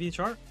 one of each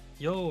art?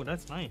 Yo,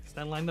 that's nice.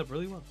 That lined up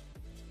really well.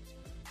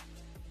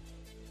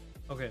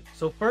 Okay,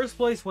 so first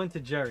place went to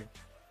Jerry.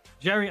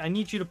 Jerry, I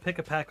need you to pick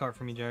a pack art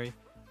for me, Jerry.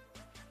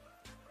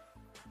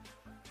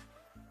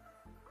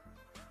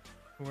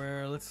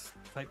 Let's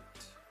type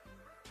it.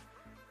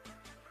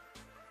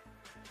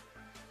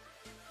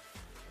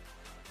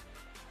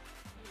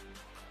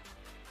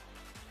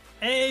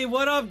 Hey,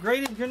 what up?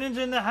 Greatest Greninja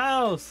in the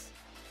house.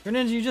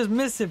 Greninja, you just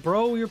missed it,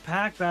 bro. You're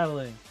pack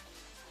battling.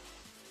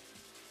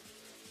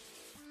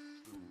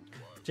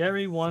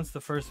 Jerry wants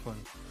the first one.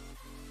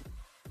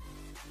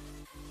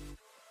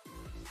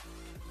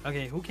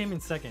 Okay, who came in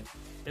second?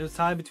 It was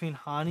tied between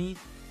Hani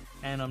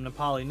and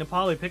Nepali.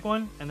 Nepali, pick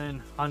one, and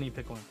then Hani,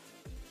 pick one.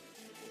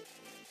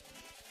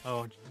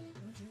 Oh,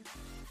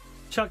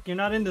 Chuck, you're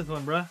not in this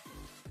one, bruh.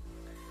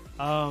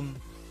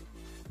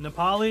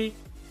 Nepali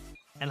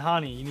and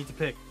Hani, you need to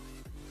pick.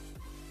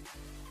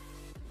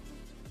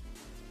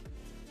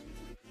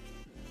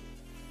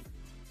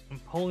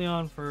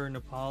 Empoleon for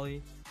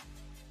Nepali.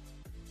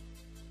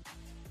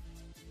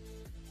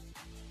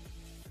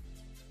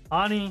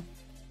 Hani,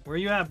 where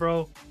you at,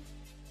 bro?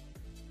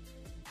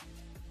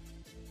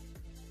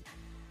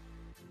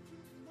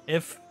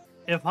 If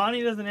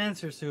Hani doesn't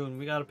answer soon,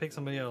 we gotta pick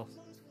somebody else.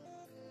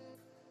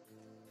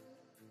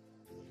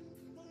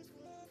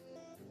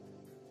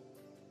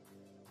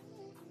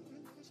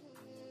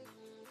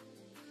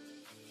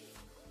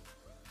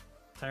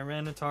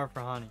 Tyranitar for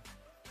Hani.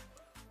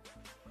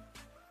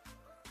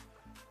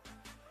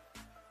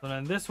 So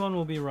then this one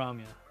will be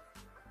Ramya.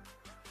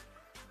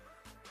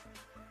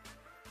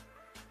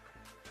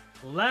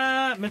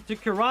 Mr.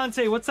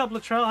 Kirante, what's up,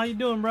 Latrell? How you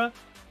doing, bro?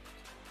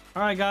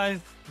 All right, guys,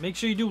 make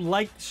sure you do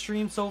like the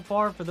stream so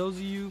far. For those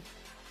of you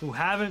who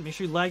haven't, make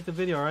sure you like the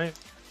video. All right,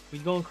 we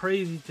going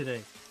crazy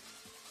today.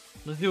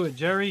 Let's do it.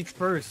 Jerry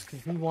first,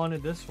 because he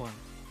wanted this one.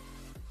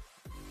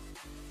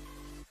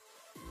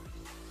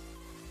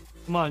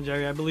 Come on,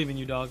 Jerry, I believe in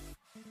you, dog.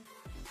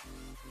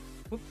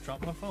 Oop,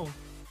 dropped my phone.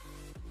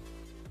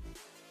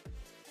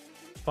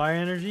 Fire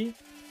Energy,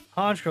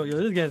 Honchkrow. Yo,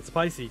 this is getting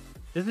spicy.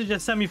 This is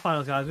just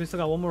semifinals, guys. We still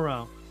got one more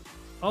round.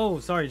 Oh,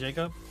 sorry,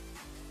 Jacob.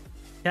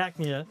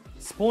 Cacnea,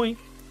 Spoink,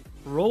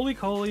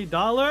 Roly-Coly,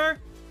 Dollar,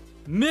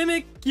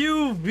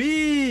 Mimikyu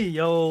V.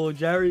 Yo,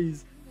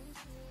 Jerry's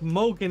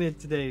smoking it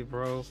today,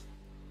 bro.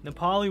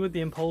 Nepali with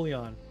the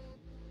Empoleon.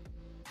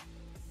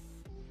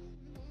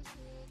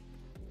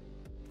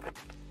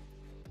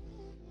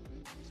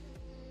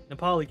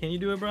 Nepali, can you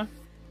do it, bro?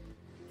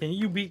 Can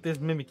you beat this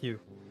Mimikyu?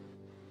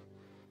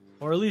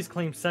 Or at least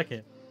claim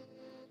second.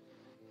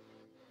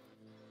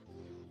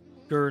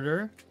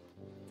 Girder,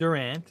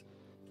 Durant,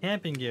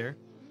 Camping Gear,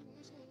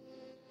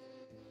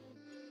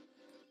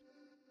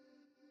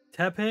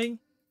 Tepig,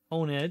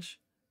 Honedge,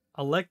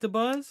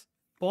 Electabuzz,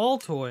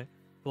 Baltoy,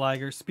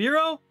 Gligar,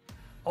 Spearow.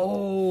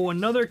 Oh,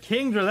 another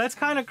Kingdra. That's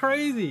kind of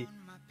crazy.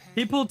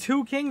 He pulled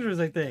two Kingdras,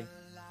 I think.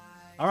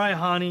 All right,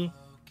 Hani,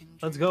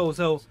 let's go.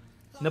 So,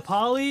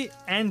 Nepali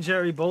and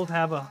Jerry both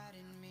have a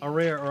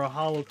rare or a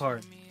holo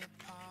card.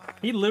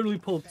 He literally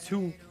pulled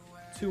two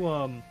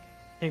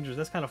Kingdras.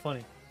 That's kind of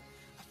funny.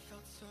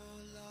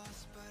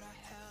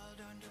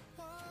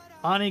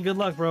 Hani, good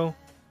luck, bro.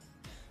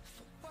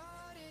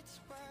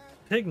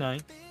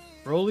 Pignite,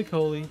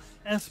 Roly-Coly,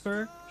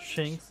 Esper,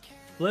 Shinx,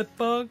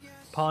 Flipbug,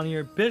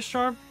 Pawniard,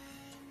 Bisharp,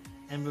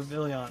 and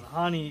Pavilion.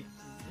 Hani,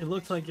 it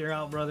looks like you're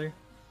out, brother.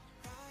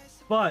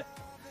 But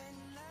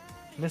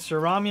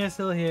Mr. Ramya is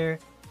still here,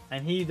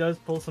 and he does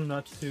pull some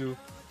nuts too.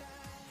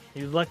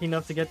 He was lucky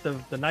enough to get the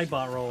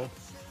Nightbot roll.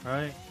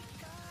 Alright.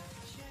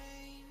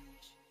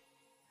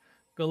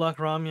 Good luck,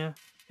 Ramya.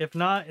 If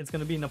not, it's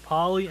going to be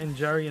Nepali and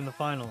Jerry in the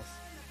finals.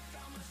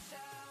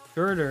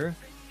 Girder,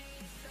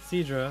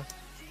 Seadra,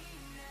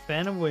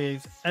 Phantom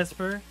Waves,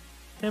 Esper,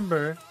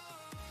 Timber,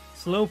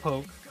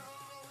 Slowpoke,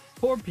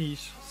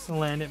 Corpiche,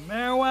 Salandit,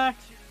 Marowak,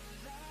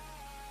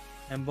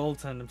 and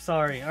Bolton. I'm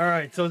sorry.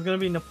 Alright, so it's going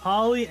to be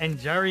Nepali and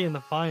Jerry in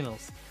the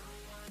finals.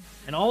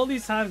 And all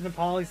these times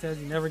Nepali says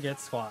he never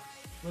gets squat.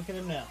 Look at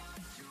him now.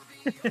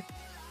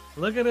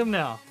 Look at him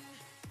now.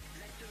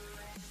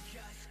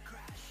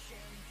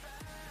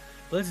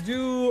 Let's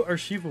do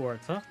Urshifu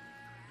arts, huh?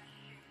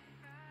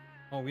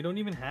 Oh, we don't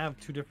even have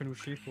two different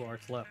Urshifu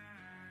arts left.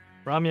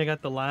 Ramya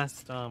got the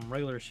last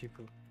regular Urshifu.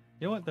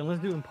 You know what? Then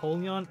let's do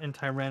Empoleon and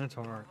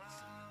Tyranitar arts.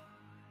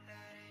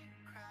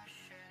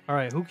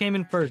 Alright, who came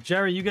in first?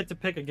 Jerry, you get to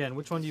pick again.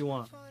 Which one do you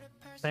want?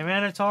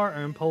 Tyranitar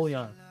or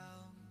Empoleon?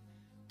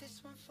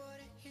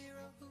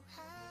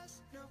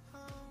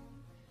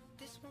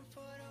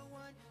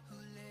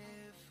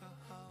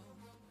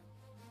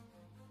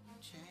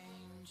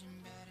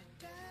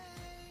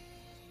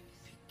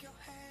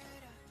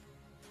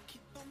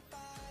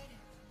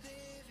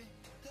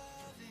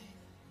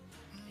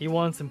 He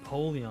wants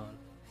Empoleon.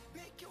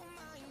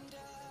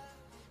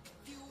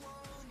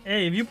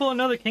 Hey, if you pull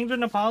another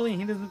Kingdra Nepali and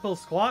he doesn't pull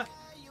squat,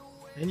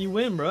 then you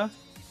win, bruh.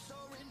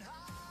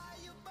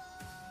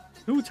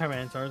 Two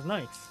Tyranitars,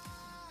 nice.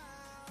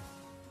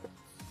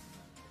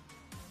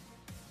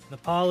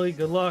 Nepali,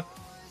 good luck.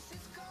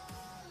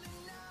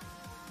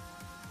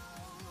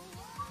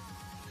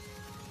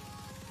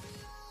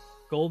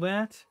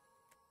 Golbat,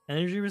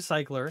 Energy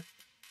Recycler,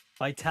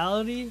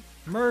 Vitality,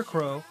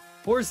 Murkrow,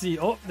 Horsey.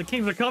 Oh, the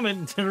Kings are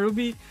coming.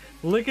 Ruby,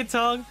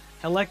 Lickitung,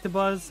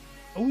 Electabuzz.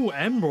 Ooh,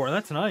 Ember.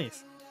 That's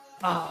nice.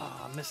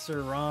 Ah,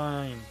 Mr.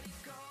 Rhyme.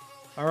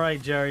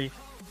 Alright, Jerry.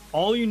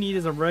 All you need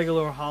is a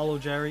regular holo,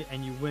 Jerry,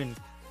 and you win.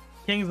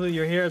 Kingsley,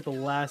 you're here at the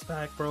last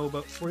pack, bro,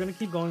 but we're going to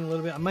keep going a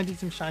little bit. I might do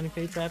some Shiny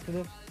Fates after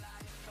this,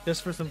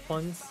 just for some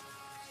funds.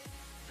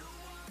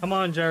 Come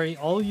on, Jerry.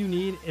 All you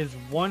need is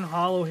one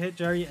hollow hit,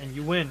 Jerry, and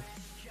you win.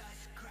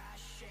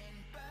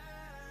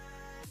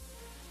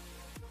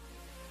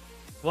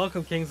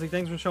 Welcome, Kingsley.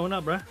 Thanks for showing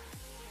up, bruh.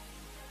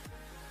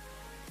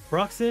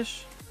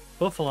 Bruxish,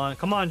 Buffalon.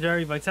 Come on,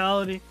 Jerry.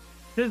 Vitality,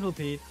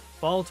 Sizzlepede,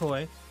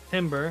 Baltoy,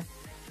 Timber,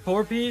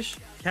 Torpeesh,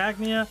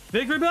 Cagnia,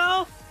 Victory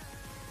Bell!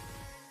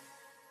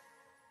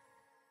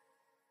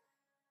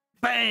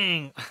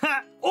 Bang!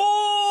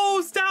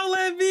 Oh,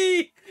 Stoutland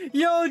V!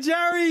 Yo,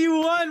 Jerry,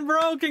 you won,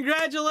 bro.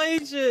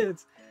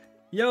 Congratulations.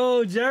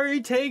 Yo,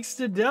 Jerry takes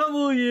the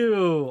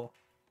W.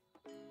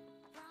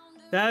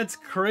 That's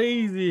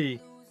crazy.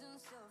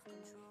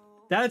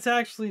 That's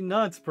actually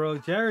nuts, bro.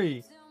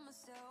 Jerry.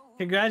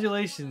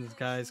 Congratulations,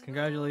 guys.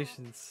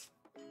 Congratulations.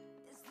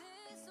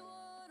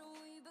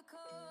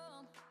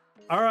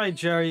 All right,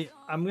 Jerry.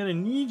 I'm going to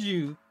need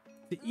you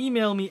to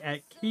email me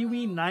at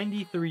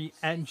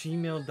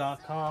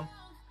kiwi93@gmail.com.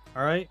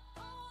 All right.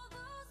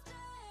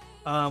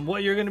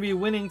 What you're going to be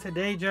winning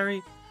today,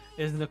 Jerry,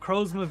 is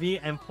Necrozma V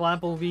and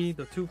Flapple V,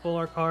 the 2 full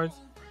art cards.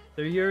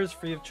 They're yours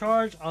free of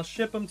charge. I'll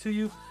ship them to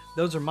you.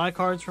 Those are my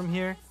cards from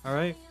here. All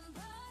right.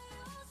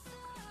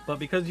 But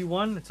because you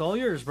won, it's all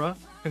yours, bro.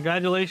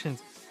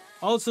 Congratulations.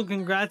 Also,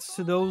 congrats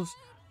to those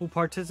who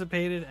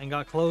participated and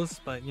got close.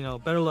 But, you know,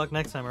 better luck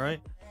next time, all right?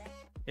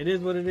 It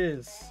is what it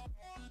is.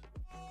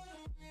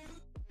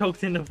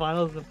 Choked in the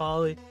finals of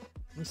Poly.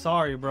 I'm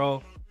sorry,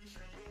 bro.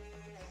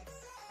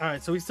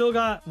 Alright, so we still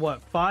got,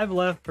 what, 5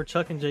 left for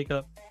Chuck and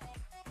Jacob.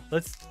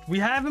 We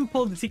haven't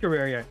pulled the secret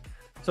rare yet.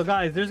 So,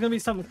 guys, there's going to be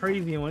something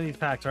crazy in one of these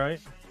packs, alright?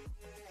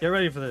 Get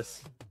ready for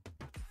this.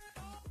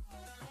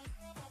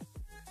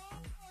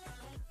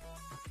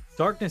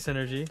 Darkness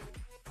Energy,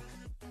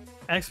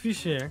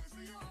 Expusier,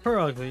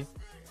 Purugly,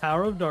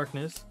 Power of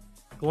Darkness,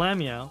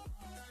 Glameow,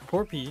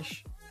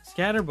 Corpiche,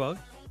 Scatterbug,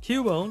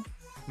 Cubone,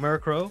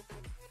 Murkrow,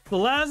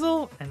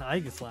 Blazzle, and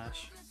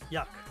Aegislash.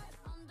 Yuck.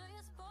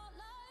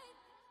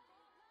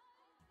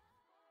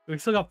 We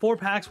still got 4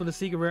 packs with a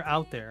secret rare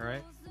out there,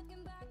 right?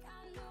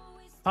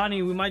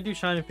 Honey, we might do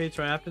Shining Fates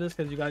right after this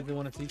because you guys do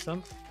want to see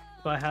some.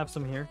 So I have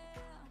some here.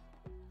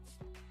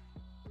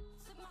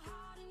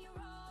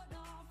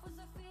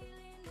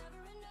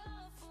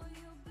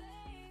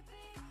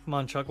 Come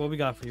on, Chuck. What we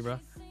got for you, bro?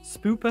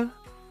 Spoopa,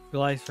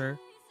 Glycer,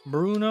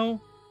 Bruno,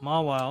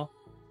 Mawile,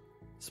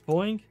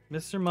 Spoink,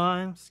 Mr.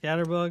 Mime,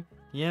 Scatterbug,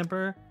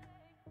 Yamper.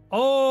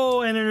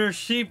 Oh, and an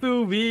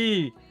Urshifu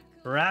V.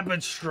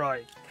 Rapid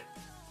Strike.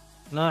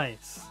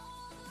 Nice.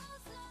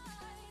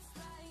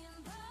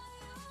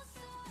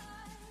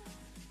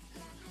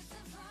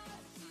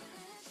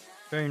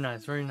 Very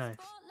nice, very nice.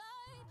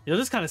 Yo,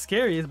 this is kind of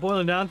scary. It's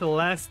boiling down to the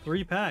last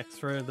 3 packs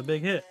for the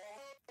big hit.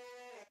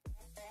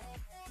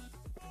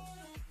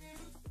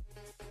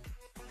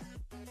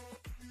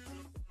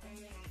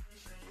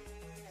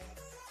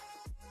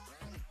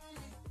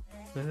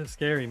 This is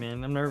scary,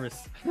 man. I'm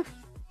nervous.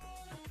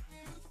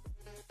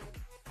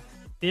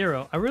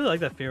 Fearow. I really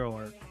like that Fearow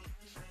art.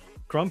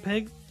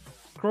 Grumpig,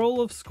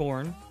 Scroll of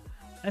Scorn,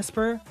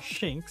 Esper,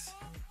 Shinx,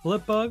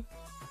 Blipbug,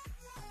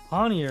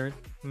 Pawniard,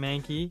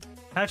 Mankey,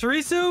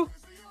 Pachirisu,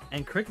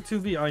 and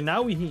Kricketune V. Alright,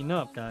 now we heating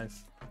up,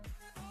 guys.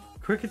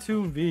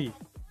 Kricketune V.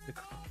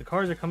 The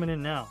cards are coming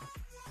in now.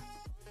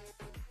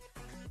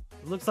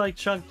 It looks like,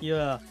 Chuck, you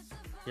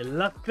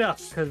lucked up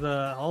because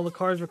all the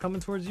cards were coming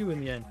towards you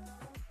in the end.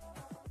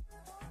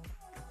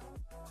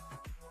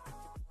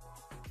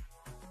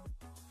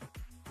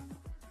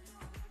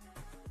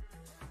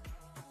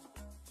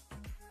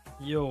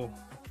 Yo,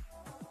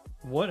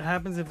 what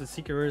happens if the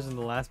secret rare is in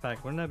the last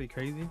pack? Wouldn't that be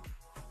crazy?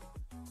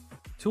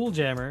 Tool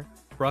Jammer,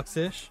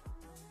 Bruxish,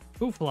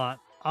 Bouffalant,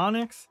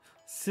 Onyx,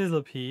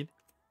 Sizzlepede,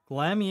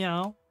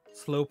 Glameow,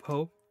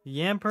 Slowpoke,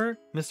 Yamper,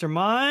 Mr.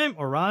 Mime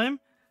or Rhyme,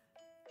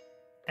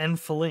 and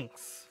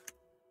Phalanx.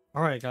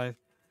 Alright, guys.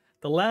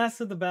 The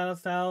last of the battle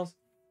styles.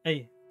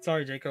 Hey,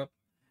 sorry, Jacob.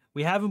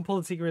 We haven't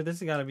pulled a secret rare.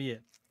 This has got to be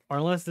it. Or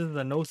unless this is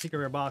a no secret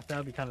rare box, that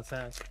would be kind of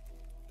sad.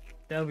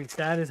 That would be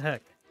sad as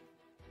heck.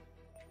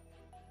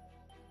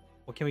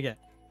 What can we get?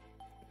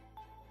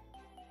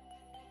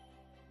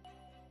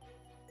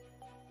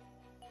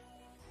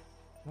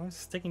 Why is it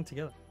sticking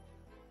together?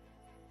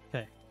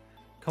 Okay.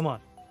 Come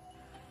on.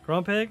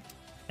 Grumpig,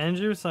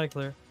 Energy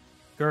Recycler,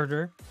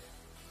 Girder,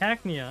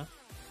 Cacnea,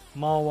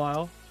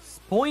 Mawile,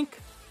 Spoink,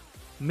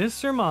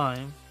 Mr.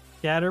 Mime,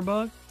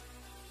 Scatterbug,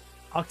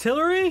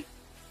 Octillery?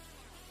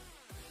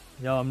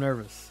 Yo, I'm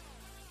nervous.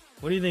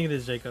 What do you think it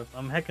is, Jacob?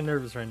 I'm heckin'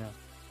 nervous right now.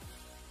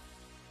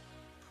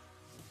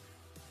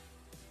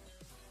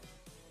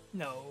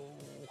 No.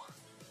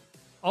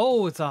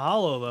 Oh, it's a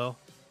hollow though.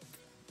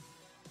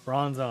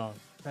 Bronzong.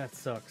 That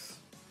sucks.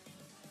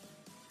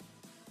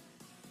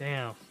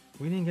 Damn.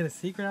 We didn't get a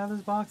secret out of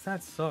this box?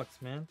 That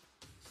sucks, man.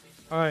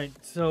 Alright,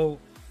 so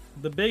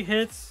the big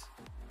hits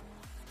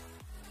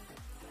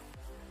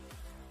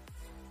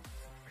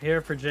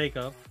here for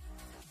Jacob.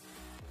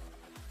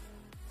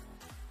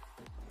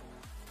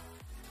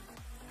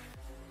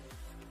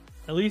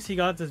 At least he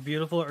got this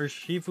beautiful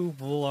Urshifu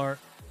Full Art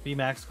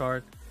VMAX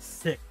card.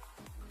 Sick.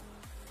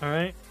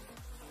 Alright.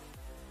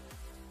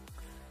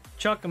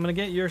 Chuck, I'm gonna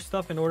get your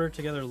stuff in order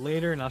together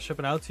later, and I'll ship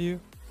it out to you.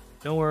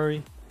 Don't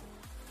worry.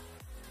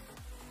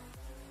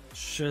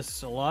 It's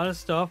just a lot of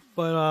stuff,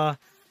 but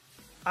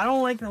I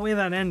don't like the way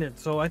that ended,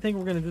 so I think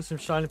we're gonna do some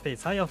Shining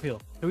Fates. How y'all feel?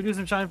 Can we do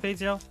some Shining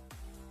Fates, yo?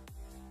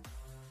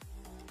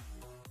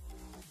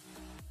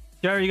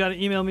 Jerry, you gotta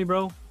email me,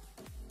 bro.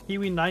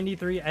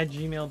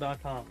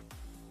 Kiwi93@gmail.com.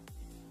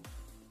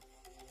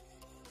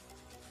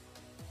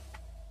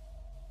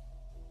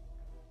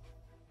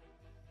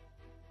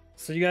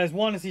 So you guys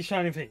want to see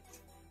Shining Fates?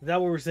 Is that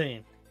what we're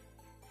saying?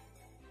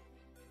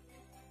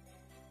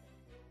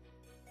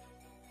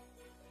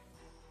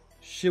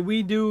 Should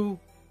we do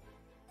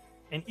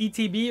an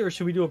ETB or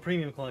should we do a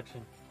premium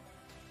collection?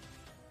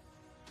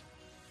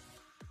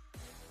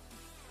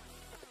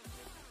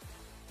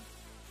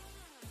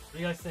 What do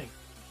you guys think?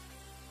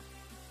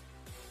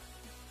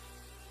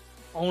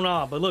 Oh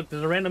nah, but look,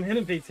 there's a random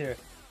Hidden Fates here.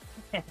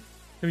 Should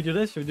we do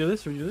this? Should we do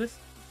this? Should we do this?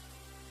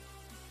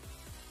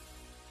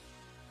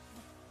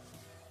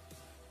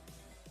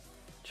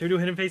 Should we do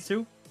Hidden Fates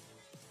too?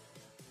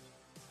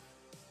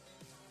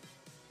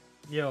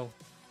 Yo.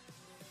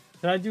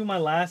 Did I do my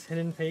last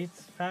Hidden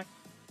Fates pack?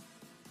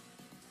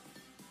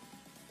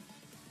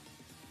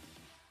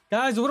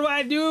 Guys, what do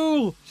I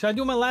do? Should I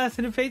do my last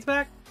Hidden Fates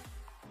pack?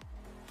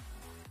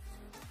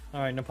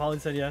 Alright,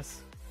 Nepali said yes.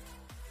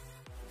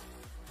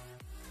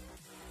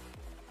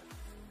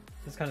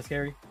 This is kind of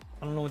scary.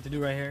 I don't know what to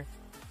do right here.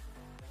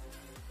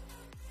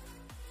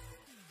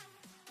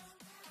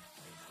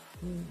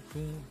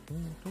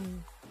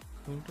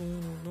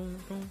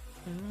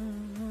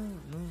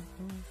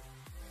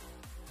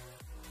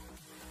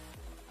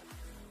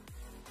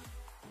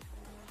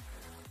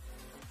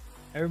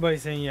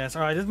 Everybody's saying yes.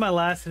 Alright, this is my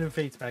last Hidden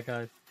Fates pack,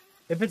 guys.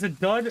 If it's a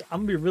dud,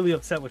 I'm gonna be really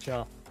upset with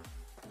y'all.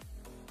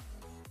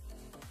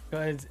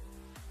 Guys,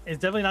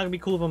 it's definitely not gonna be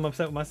cool if I'm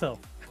upset with myself.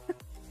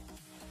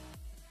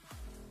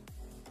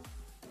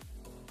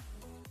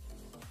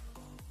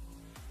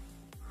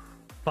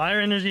 Fire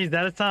Energy, is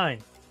that a sign?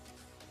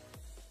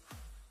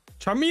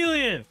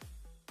 Charmeleon!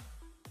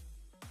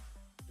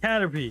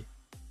 Caterpie.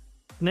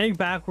 Snake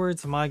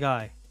backwards, my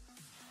guy.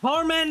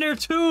 Charmander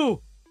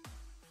 2!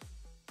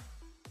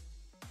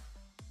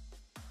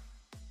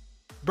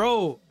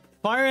 Bro,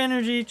 Fire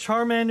Energy,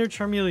 Charmander,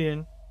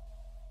 Charmeleon.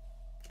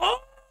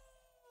 Oh,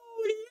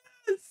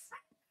 yes!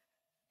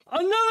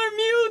 Another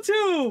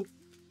Mewtwo!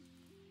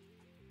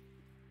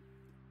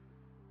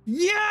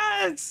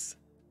 Yes!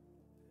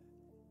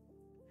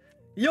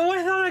 Yo,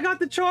 I thought I got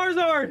the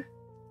Charizard!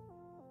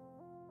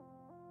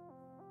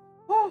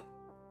 Oh.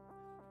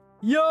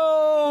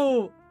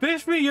 Yo!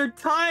 Bishme, you're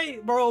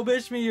tight, bro.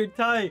 Bishme, you're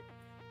tight.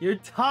 You're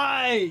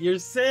tight. You're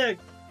sick.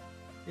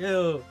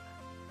 Yo.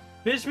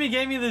 Bishme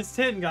gave me this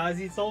tin, guys.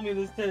 He sold me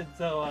this tin.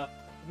 So,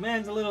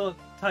 man's a little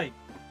tight.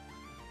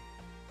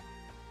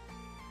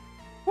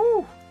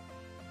 Woo!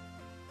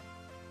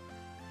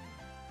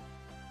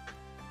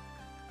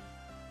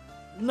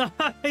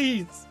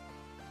 Nice!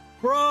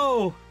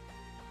 Bro!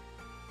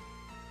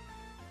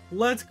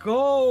 Let's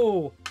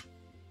go!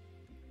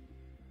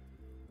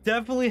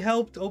 Definitely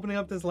helped opening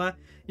up this last...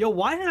 Yo,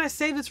 why didn't I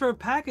save this for a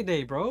pack a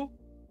day, bro?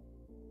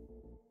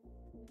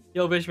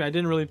 Yo, Bishme, I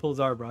didn't really pull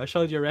Zard, bro. I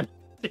showed you a random...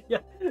 Yo.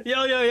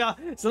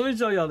 So let me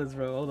show y'all this,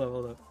 bro.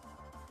 Hold up.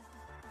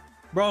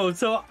 Bro,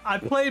 so I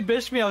played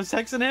Bishme. I was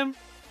texting him.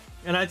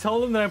 And I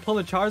told him that I pulled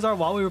a Charizard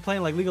while we were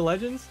playing, like, League of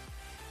Legends.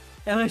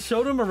 And I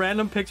showed him a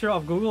random picture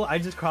off Google. I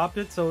just cropped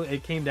it so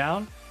it came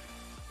down.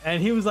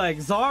 And he was like,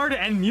 Zard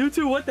and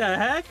Mewtwo, what the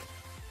heck?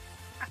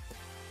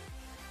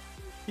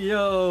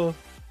 Yo,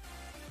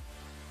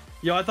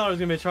 I thought it was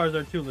gonna be a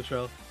Charizard too,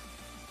 Latrell.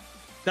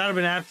 That'd have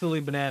been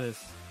absolutely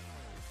bananas.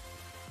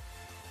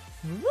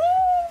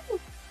 Woo!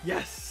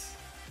 Yes!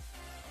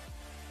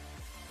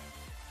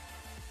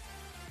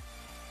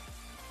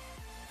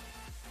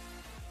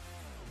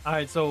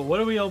 Alright, so what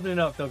are we opening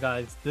up though,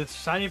 guys? This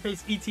Shining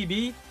Fates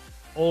ETB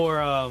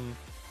or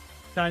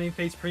Shining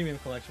Fates Premium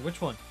Collection? Which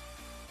one?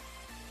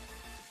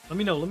 Let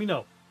me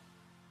know.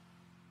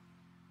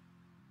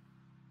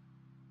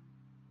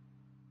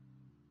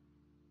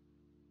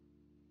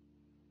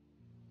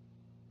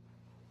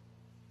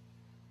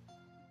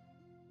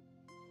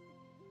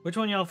 Which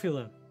one y'all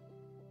feeling?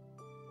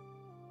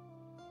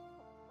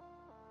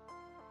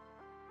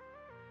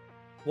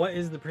 What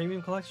is the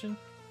premium collection?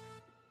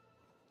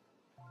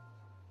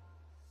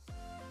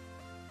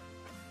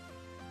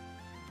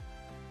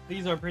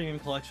 These are premium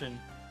collection.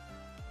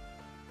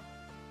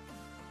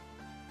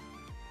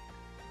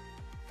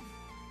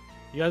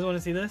 You guys want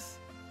to see this?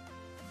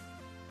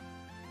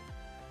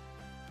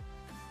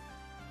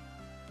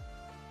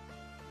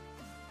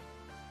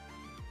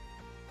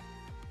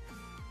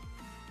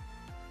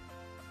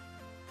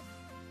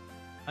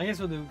 I guess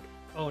we'll do...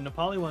 Oh,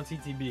 Nepali wants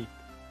ETB.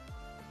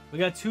 We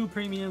got 2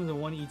 premiums and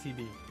 1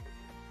 ETB.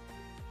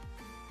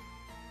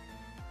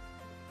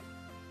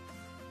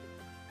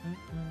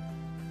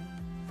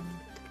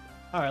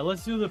 Alright,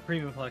 let's do the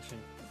premium collection.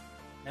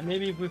 And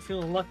maybe if we're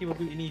feeling lucky, we'll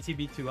do an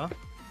ETB too, huh?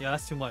 Yeah,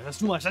 that's too much. That's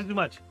too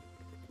much.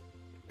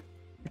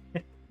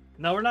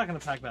 No, we're not going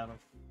to pack battle.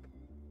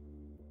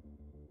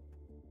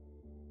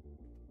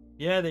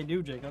 Yeah, they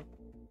do, Jacob.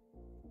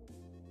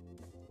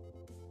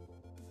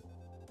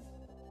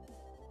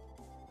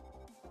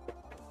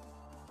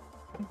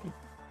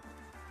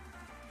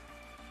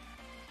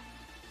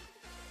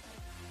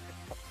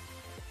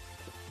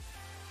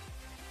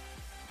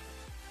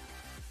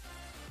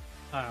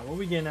 Alright, what are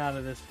we getting out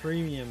of this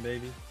premium,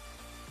 baby?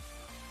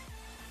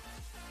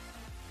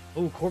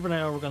 Oh,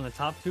 Corviknight Artwork on the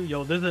top two.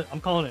 Yo, this is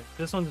I'm calling it.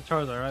 This one's a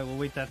Charizard, alright? We'll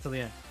wait that till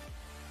the end.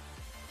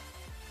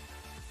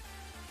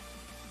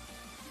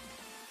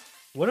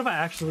 What if I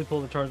actually pull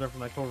the Charizard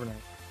from that Corviknight?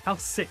 How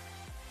sick.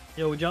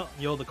 Yo, would y'all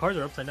yo, the cards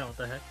are upside down, what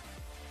the heck?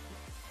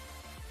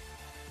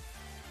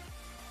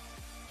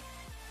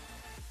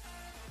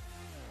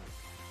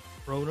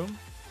 Rotom,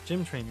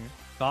 Gym Trainer,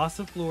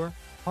 Gossifleur,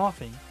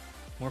 Coughing,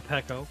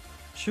 Morpeko,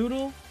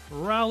 Choodle,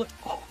 Rowlet.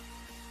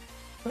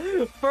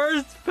 Oh.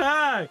 First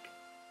pack!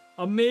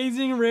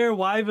 Amazing rare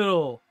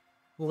Wyvil.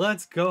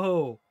 Let's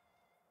go.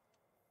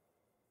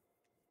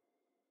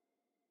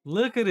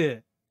 Look at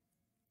it.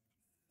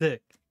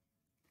 Sick.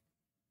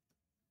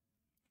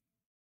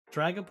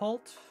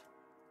 Dragapult.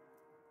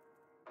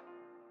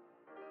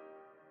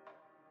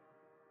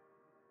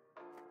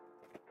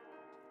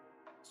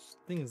 This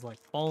thing is like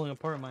falling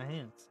apart in my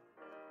hands.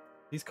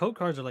 These code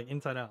cards are like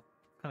inside out.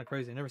 Kind of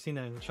crazy. I've never seen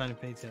that in the Shining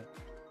Fates yet.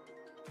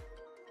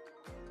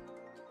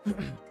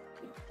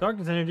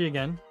 Darkness Energy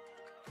again.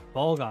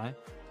 Ball Guy.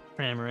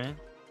 Cramorant.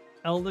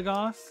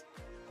 Eldegoss.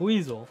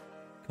 Weasel.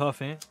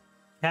 Cuffant.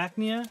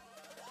 Cacnea.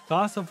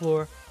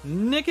 Gossifleur.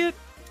 Nickit.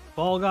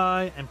 Ball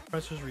Guy. And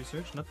Professor's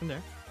Research. Nothing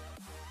there.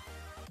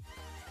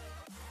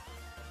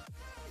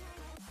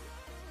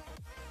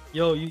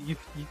 Yo, you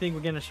think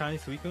we're getting a shiny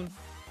Suicune?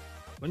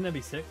 Wouldn't that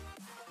be sick?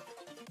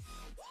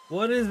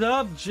 What is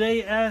up,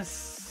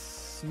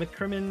 JS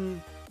McCrimmon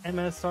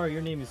MS? Sorry,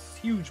 your name is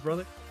huge,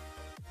 brother.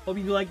 Hope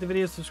you like the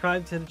video.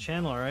 Subscribe to the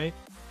channel, alright?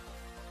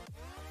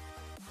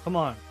 Come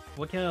on.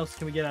 What else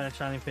can we get out of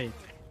Shining Fates?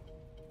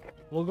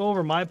 We'll go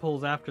over my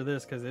pulls after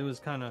this because it was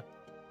kind of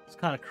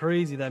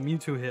crazy that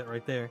Mewtwo hit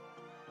right there.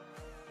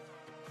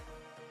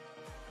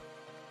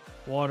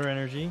 Water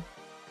Energy.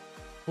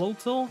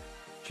 Floatzel.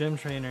 Gym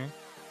Trainer.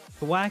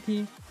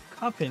 Thwackey,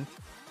 Cuffant,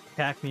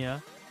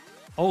 Cacnea.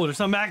 Oh, there's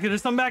some back there.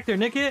 There's some back there.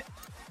 Nickit,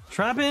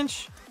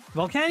 Trapinch,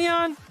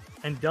 Volcanion,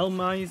 and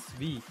Delmise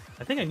V.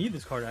 I think I need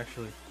this card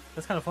actually.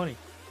 That's kind of funny.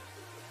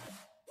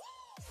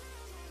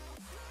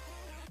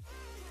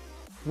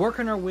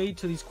 Working our way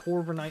to these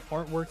Corviknight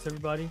artworks,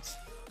 everybody.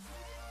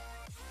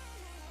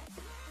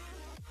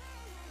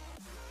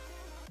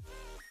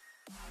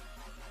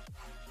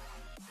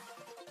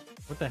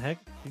 What the heck?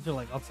 These are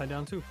like upside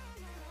down too.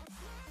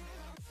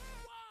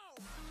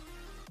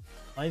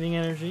 Lightning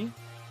Energy.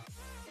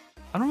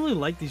 I don't really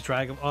like these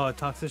Dragon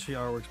Toxicity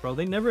artworks, bro.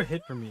 They never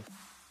hit for me.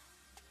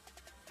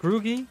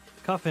 Grookey,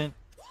 Cuffant.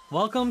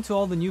 Welcome to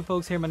all the new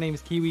folks here. My name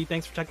is Kiwi.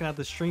 Thanks for checking out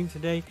the stream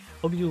today.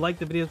 Hope you do like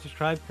the video.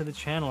 Subscribe to the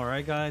channel.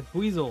 Alright, guys.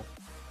 Weasel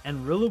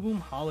and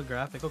Rillaboom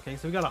holographic. Okay,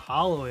 so we got a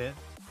holo hit.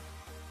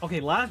 Okay,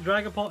 last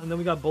Dragapult, and then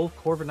we got both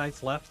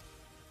Corviknights left.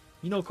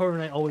 You know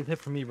Corviknight always hit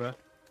for me, bro.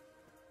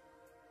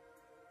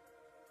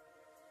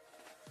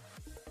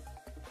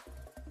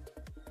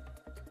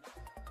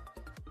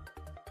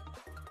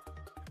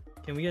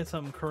 Can we get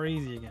something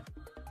crazy again?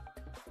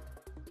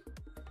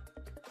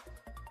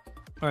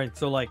 Alright,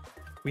 so like,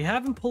 we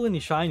haven't pulled any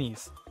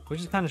shinies,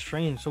 which is kind of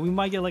strange. So we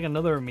might get like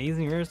another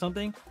amazing rare or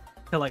something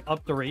to like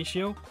up the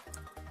ratio,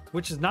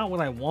 which is not what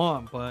I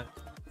want, but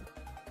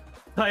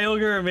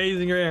Kyogre,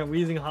 amazing rare, and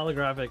Weezing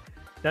holographic.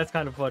 That's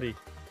kind of funny.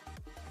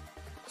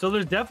 So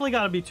there's definitely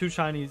got to be two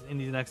shinies in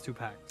these next two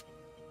packs.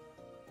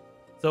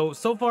 So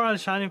far out of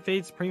Shining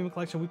Fates Premium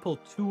Collection, we pulled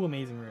two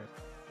amazing rares.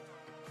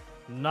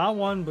 Not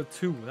one, but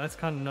two. That's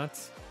kind of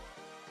nuts.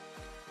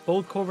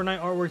 Both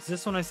Corviknight artworks.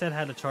 This one I said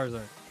had a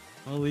Charizard.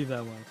 I'll leave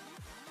that one.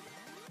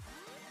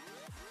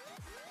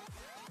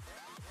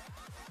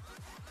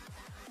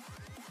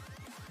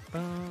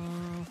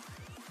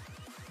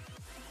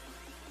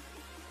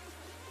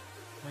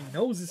 My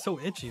nose is so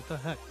itchy. What the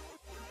heck?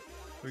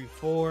 3,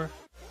 4.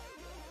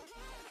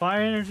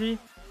 Fire Energy.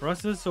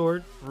 Rusted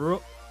Sword.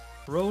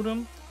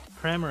 Rotom.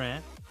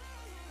 Cramorant.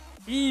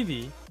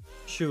 Eevee.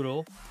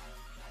 Choodle.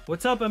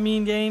 What's up,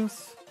 Amine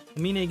Games?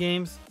 Amine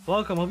Games.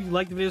 Welcome. Hope you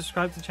like the video.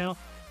 Subscribe to the channel.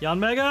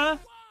 Yanmega.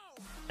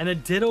 And a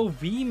Ditto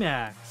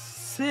VMAX.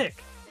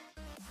 Sick.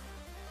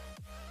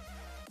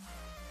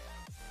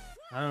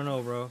 I don't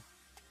know, bro.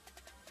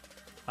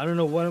 I don't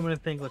know what I'm going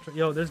to think.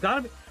 Yo, there's got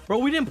to be... Bro,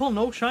 we didn't pull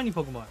no shiny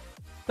Pokemon. What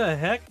the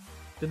heck?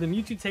 Did the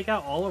Mewtwo take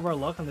out all of our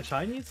luck on the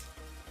shinies?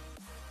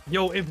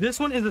 Yo, if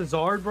this one is a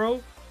Zard,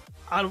 bro,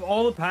 out of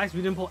all the packs,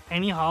 we didn't pull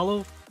any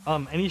holo,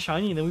 any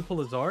shiny, and then we pull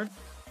a Zard.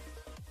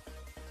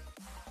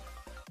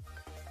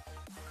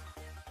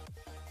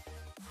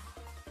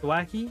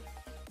 Thwackey,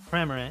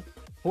 Cramorant,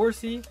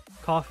 Horsey,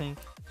 Coughing,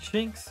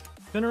 Shinx,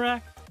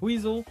 Spinarak,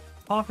 Weasel,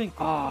 Coughing.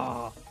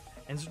 Ah,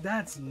 and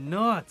that's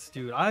nuts,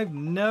 dude. I've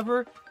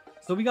never...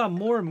 So we got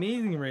more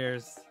amazing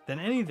rares than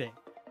anything.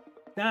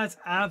 That's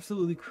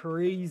absolutely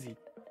crazy.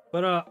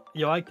 But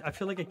yo, I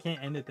feel like I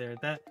can't end it there.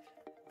 That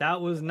That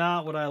was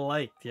not what I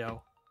liked,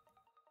 yo.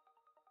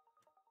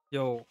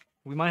 Yo,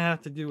 we might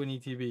have to do an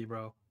ETB,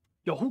 bro.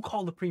 Yo, who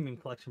called the premium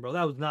collection, bro?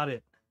 That was not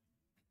it.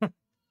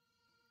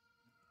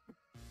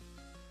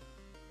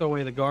 Throw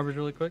away the garbage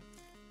really quick.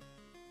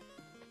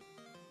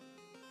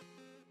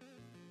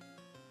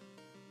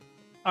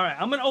 All right,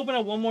 I'm gonna open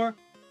up one more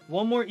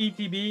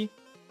ETB.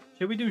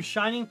 Should we do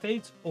Shining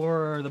Fates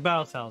or the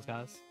Battle Styles,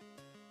 guys?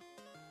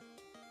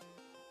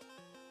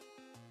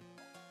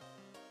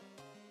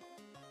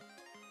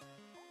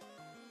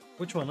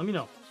 Which one? Let me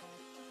know.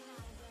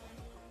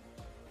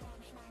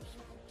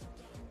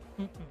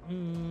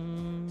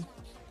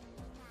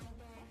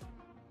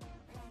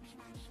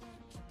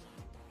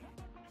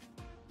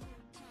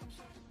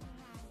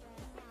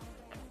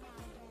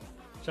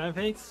 Shining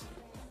Fates?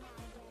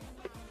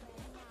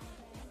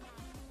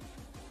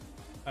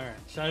 Alright,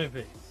 Shining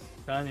Fates.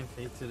 Shining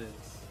Fates it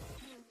is.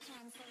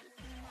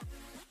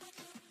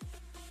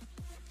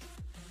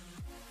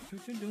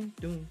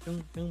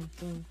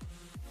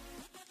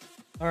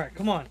 Alright,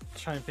 come on,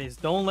 Shining Fates.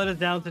 Don't let us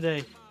down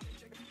today.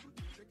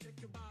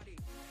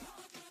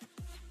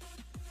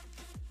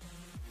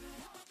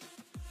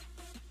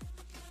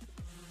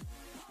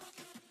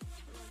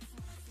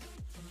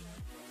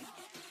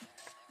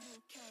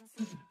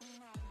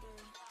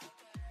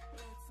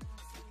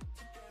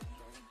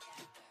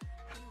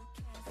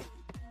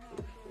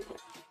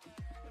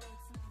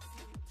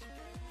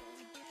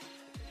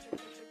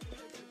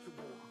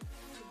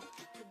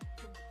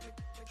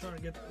 Trying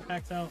to get the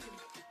packs out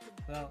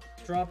without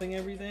dropping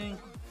everything.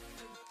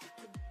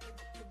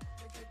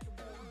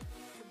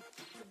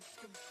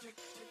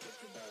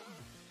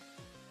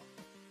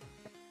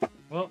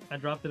 Well, I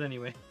dropped it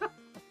anyway.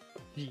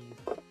 Jeez.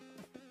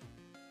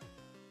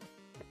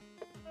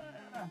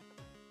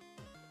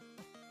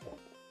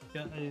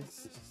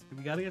 Guys,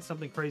 we gotta get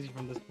something crazy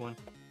from this one,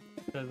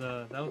 because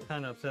that was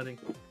kind of upsetting.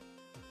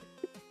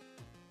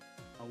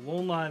 I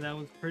won't lie, that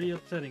was pretty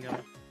upsetting, guys.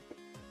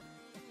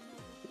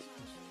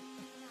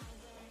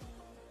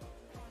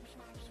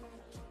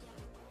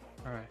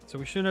 Alright, so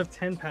we should have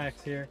 10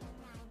 packs here.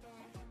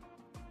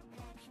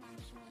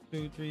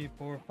 2, 3,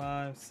 4,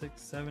 5,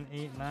 6, 7,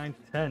 8, 9,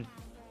 10. How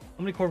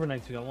many Corviknights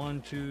Knights we got?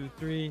 1, 2,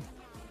 3.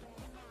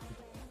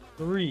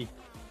 3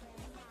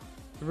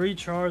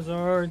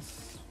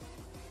 Charizards.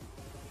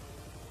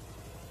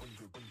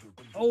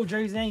 Oh,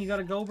 Jerry Zhang, you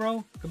gotta go,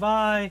 bro.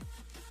 Goodbye.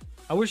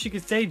 I wish you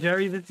could stay,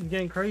 Jerry. This is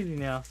getting crazy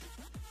now.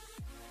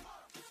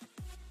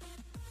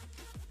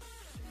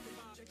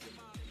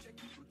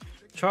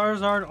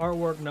 Charizard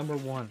artwork number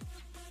 1.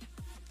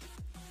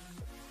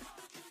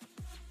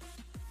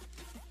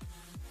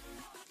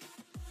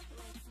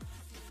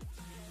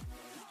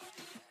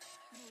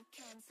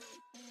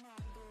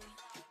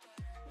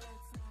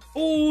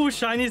 Oh,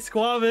 shiny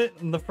Squavit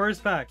in the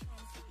first pack.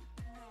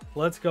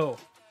 Let's go.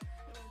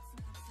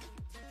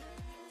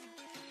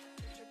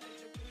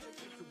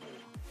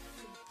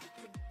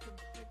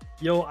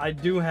 Yo, I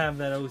do have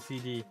that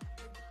OCD.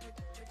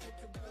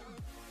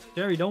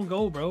 Jerry, don't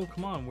go, bro.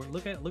 Come on.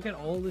 Look at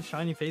all the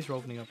shiny face we're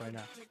opening up right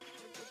now.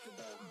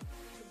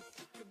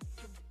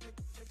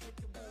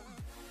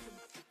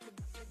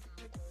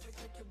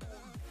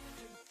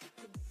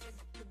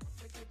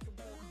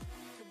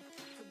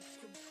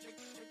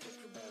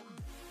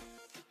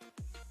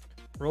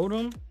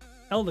 Rotom,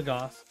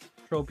 Eldegoss,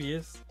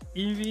 Tropius,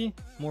 Eevee,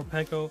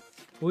 Morpeko,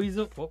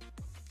 Weasel,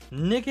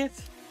 Nickit,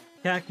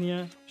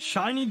 Cacnea,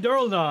 shiny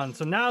Duraludon.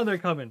 So now they're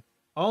coming.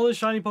 All the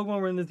shiny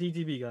Pokemon were in this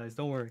ETB, guys.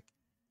 Don't worry.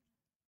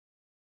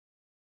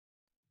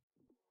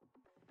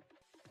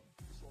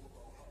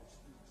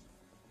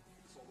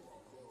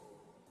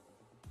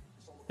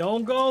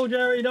 Don't go,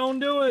 Jerry. Don't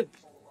do it.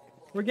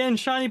 We're getting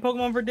shiny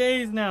Pokemon for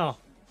days now.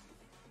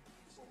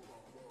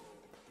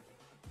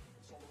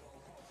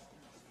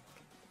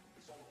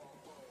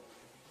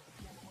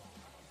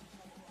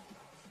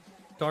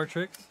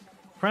 Dartrix,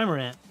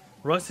 Cramorant,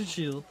 Rusted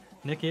Shield,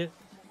 Nickit,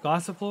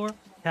 Gossifleur,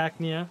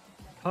 Cacnea,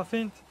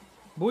 Cuffant,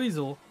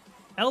 Buizel,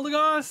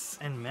 Eldegoss,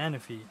 and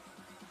Manaphy.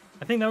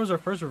 I think that was our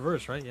first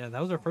reverse, right? Yeah,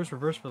 that was our first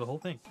reverse for the whole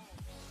thing.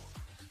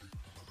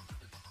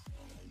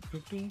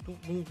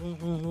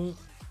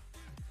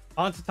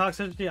 On to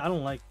Toxicity. I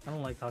don't like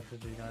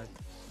Toxicity, guys.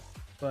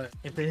 But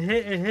if it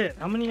hit, it hit.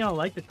 How many of y'all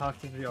like the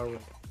Toxicity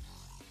artwork?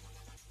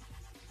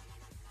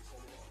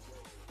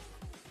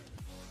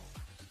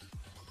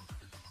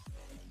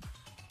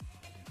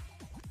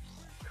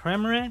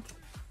 Cramorant,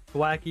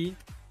 Thwackey,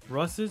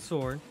 Rusted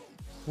Sword,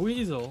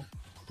 Weasel,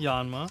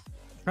 Yanma,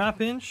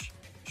 Trapinch,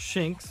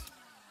 Shinx,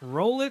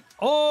 Rowlet.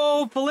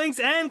 Oh, Phalanx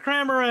and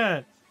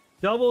Cramorant!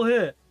 Double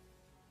hit.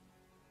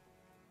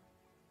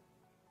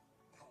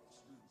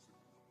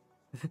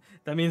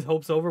 That means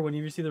hope's over when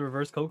you receive the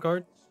reverse code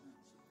card.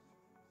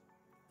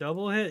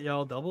 Double hit,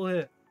 y'all. Double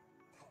hit.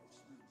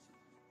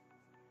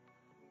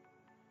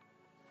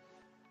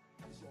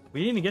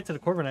 We didn't even get to the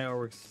Corviknight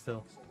artworks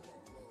still.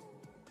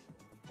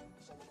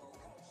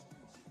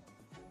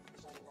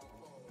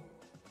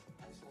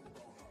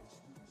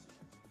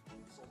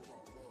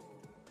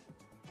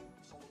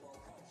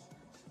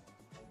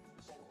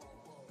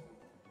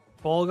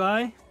 Fall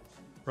Guy,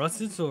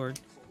 Rusted Sword,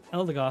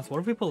 Eldegoss. What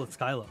if we pull a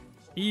Skylo?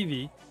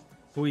 Eevee,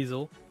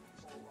 Weasel,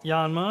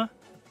 Yanma,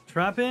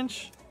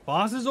 Trapinch,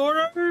 Boss's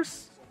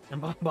Orders,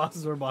 and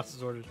Boss's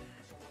Orders.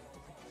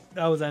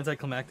 That was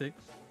anticlimactic.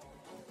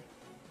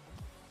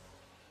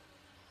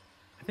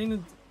 I think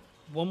it's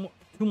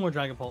two more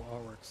Dragapult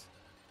artworks.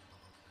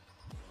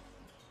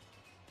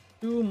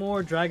 Two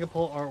more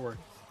Dragapult artworks.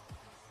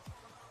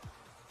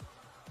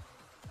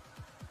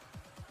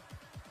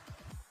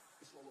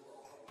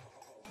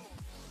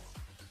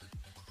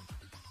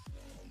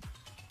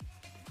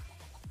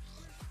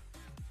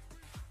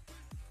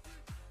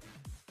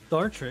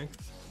 Dartrix,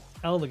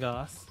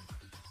 Eldegoss,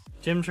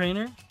 Gym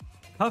Trainer,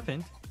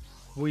 Puffin,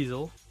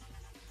 Weasel,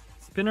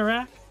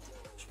 Spinarak,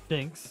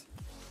 Shinx,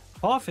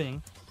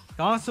 Koffing,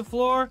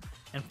 Gossifleur,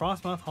 and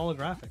Frostmouth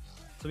holographic.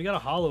 So we got a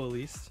holo at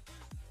least.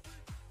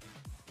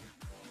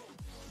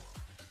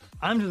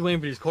 I'm just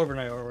waiting for these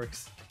Corviknight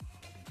artworks.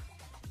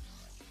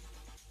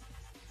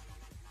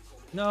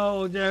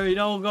 No, Jerry,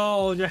 don't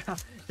go.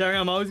 Jerry,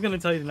 I'm always gonna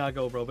tell you to not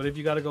go, bro. But if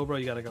you gotta go, bro,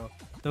 you gotta go.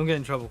 Don't get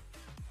in trouble.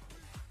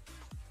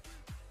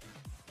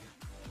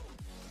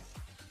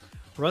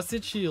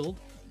 Rusted Shield,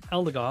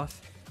 Eldegoss,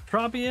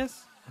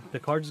 Tropius, the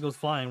card just goes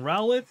flying,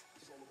 Rowlet,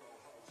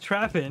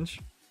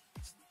 Trapinch,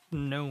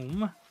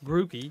 Gnome,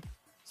 Grookey,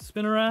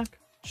 Spinarak,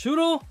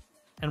 Shootle,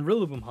 and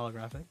Rillaboom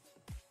holographic.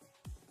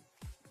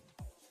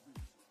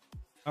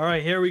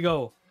 Alright, here we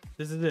go.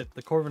 This is it,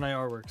 the Corviknight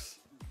artworks.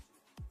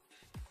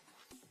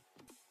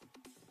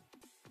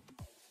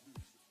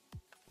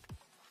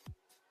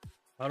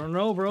 I don't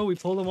know, bro. We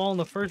pulled them all in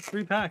the first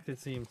 3 packs, it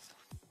seems.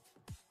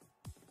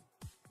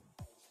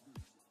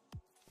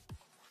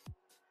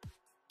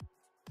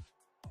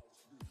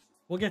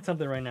 We'll get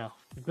something right now.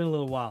 It's been a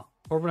little while.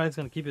 Corviknight's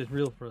gonna keep it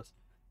real for us.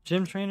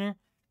 Gym Trainer,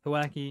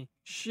 Thwackey,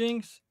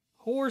 Shinx,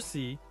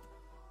 Horsey,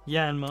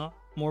 Yanma,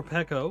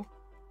 Morpeko,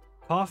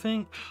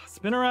 Koffing,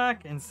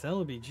 Spinarak, and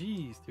Celebi.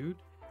 Jeez, dude.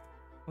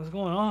 What's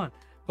going on?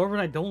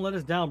 Corviknight, don't let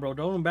us down, bro.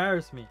 Don't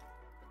embarrass me.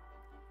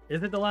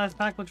 Is it the last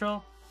pack,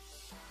 Latrell?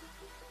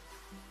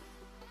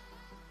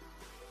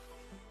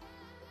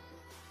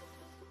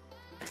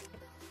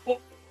 Oh!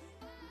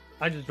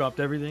 I just dropped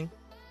everything.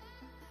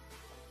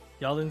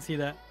 Y'all didn't see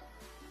that.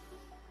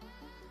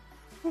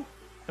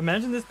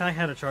 Imagine this pack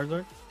had a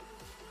Charizard.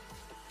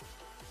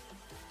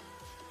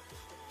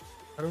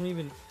 I don't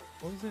even...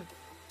 What was it?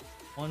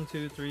 1,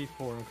 2, 3,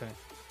 4. Okay.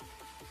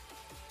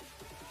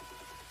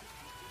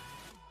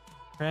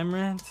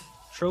 Cramorant,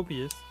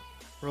 Tropius,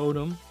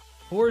 Rotom,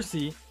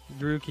 Horsey,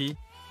 Grookey,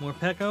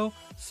 Morpeko,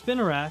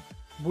 Spinarak,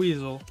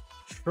 Weasel,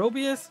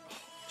 Tropius. Oh,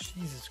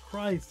 Jesus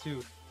Christ,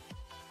 dude.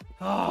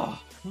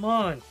 Oh, come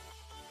on.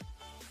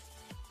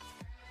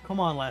 Come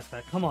on, last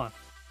pack. Come on.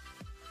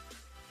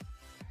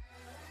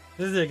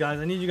 This is it, guys.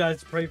 I need you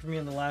guys to pray for me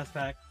in the last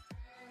pack.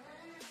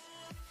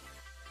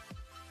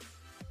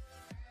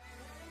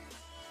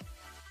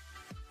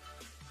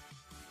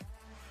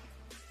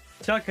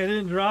 Chuck, I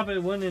didn't drop it.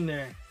 It wasn't in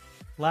there.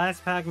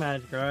 Last pack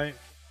magic, alright?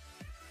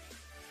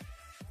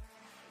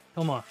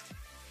 Come on.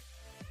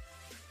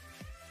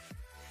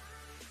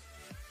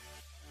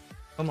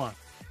 Come on.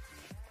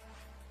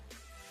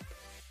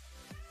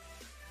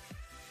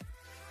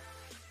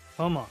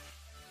 Come on.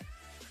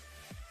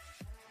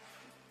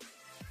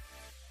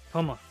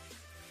 Come on.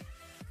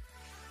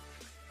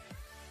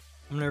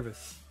 I'm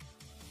nervous.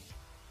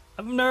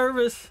 I'm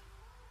nervous.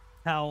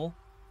 Towel,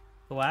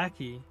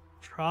 Thwackey,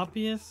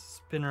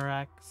 Tropius,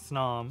 Spinarak,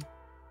 Snom,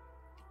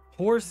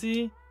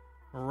 Horsey,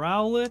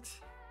 Rowlet,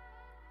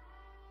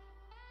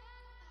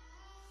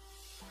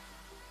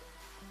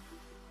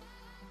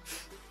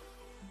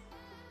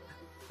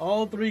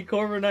 all 3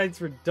 Corviknights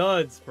for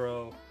duds,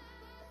 bro.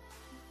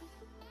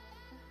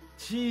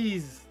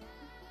 Jeez.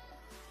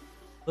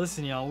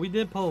 Listen, y'all, we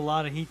did pull a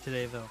lot of heat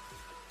today, though.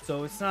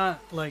 So it's not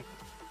like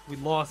we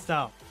lost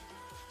out.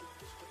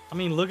 I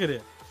mean, look at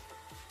it.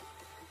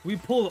 We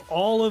pulled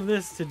all of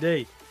this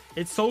today.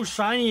 It's so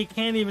shiny, it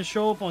can't even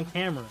show up on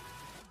camera.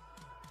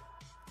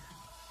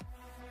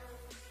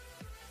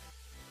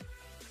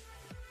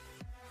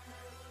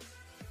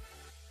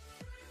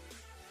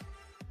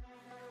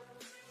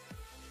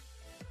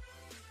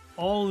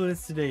 All of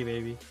this today,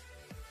 baby.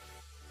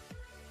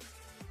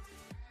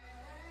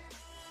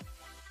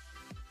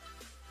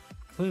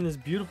 Including this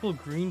beautiful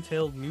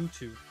green-tailed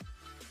Mewtwo.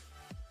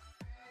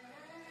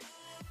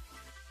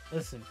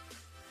 Listen,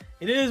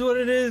 it is what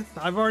it is.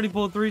 I've already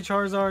pulled 3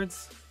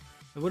 Charizards.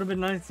 It would have been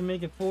nice to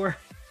make it 4,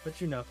 but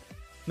you know.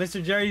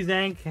 Mr. Jerry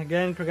Zank,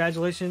 again,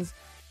 congratulations.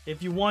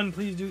 If you won,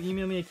 please do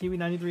email me at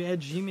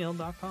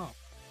kiwi93@gmail.com.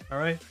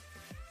 Alright?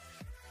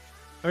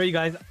 Alright, you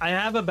guys. I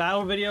have a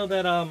battle video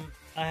that I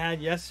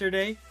had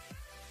yesterday.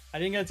 I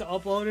didn't get to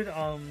upload it.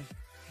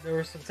 There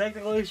were some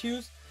technical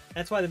issues.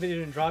 That's why the video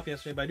didn't drop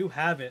yesterday, but I do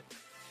have it.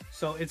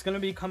 So it's going to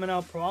be coming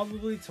out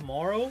probably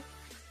tomorrow.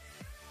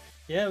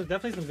 Yeah, it was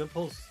definitely some good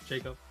pulls,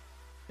 Jacob.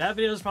 That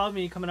video is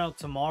probably coming out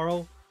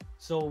tomorrow.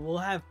 So we'll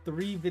have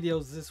 3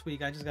 videos this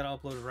week. I just got to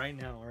upload it right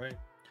now, alright?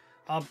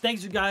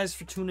 Thanks you guys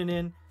for tuning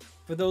in.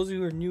 For those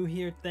who are new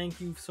here, thank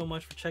you so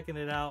much for checking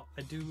it out.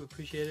 I do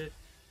appreciate it.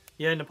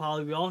 Yeah,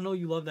 Nepali, we all know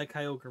you love that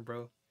Kyogre,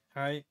 bro.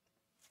 All right.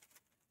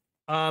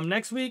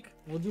 Next week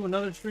we'll do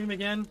another stream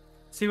again.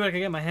 See what I can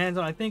get my hands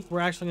on. I think we're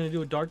actually gonna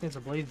do a Darkness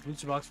Ablaze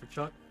booster box for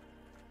Chuck.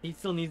 He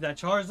still needs that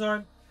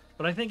Charizard,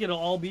 but I think it'll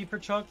all be for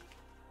Chuck.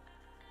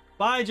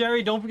 Bye,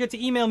 Jerry. Don't forget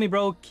to email me,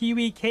 bro.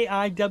 Kiwi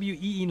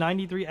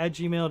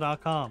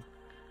KIWEE93@gmail.com.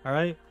 All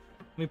right.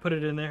 Let me put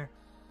it in there.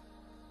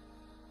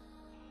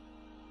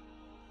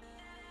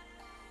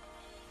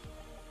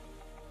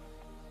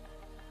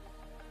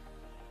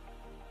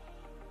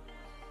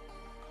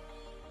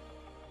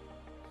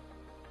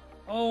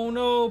 Oh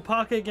no,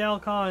 Pocket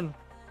Galcon.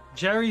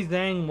 Jerry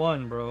Zhang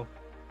won, bro.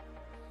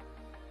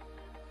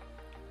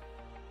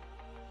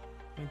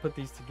 Let me put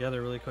these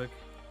together really quick.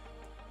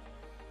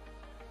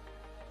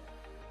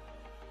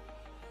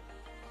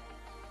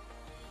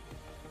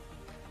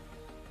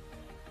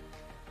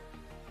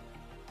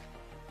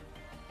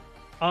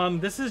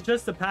 This is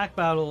just a pack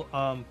battle,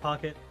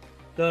 Pocket.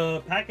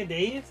 The pack of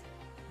days,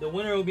 the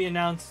winner will be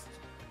announced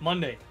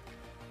Monday.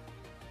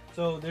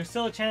 So there's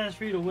still a chance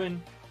for you to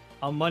win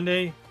on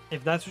Monday,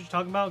 if that's what you're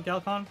talking about,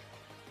 Galcon.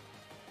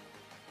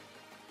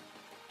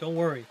 Don't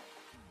worry.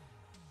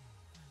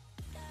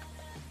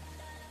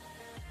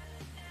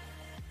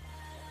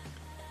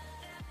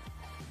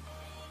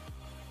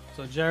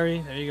 So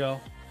Jerry, there you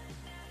go.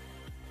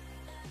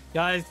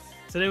 Guys,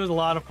 today was a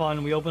lot of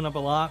fun. We opened up a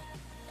lot.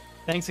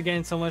 Thanks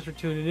again so much for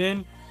tuning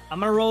in. I'm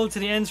gonna roll it to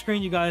the end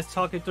screen. You guys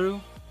talk it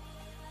through.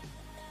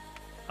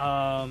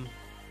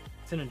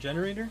 It's in a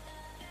generator?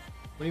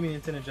 What do you mean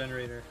it's in a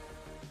generator?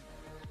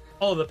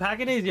 Oh, the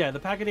pack a days? Yeah, the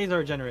pack a days are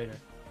a generator.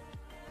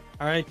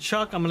 All right,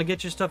 Chuck, I'm gonna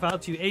get your stuff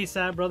out to you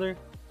ASAP, brother.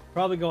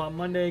 Probably go on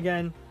Monday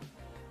again.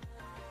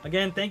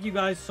 Again, thank you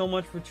guys so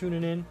much for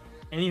tuning in.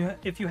 And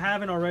if you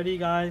haven't already,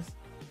 guys,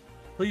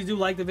 please do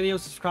like the video,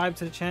 subscribe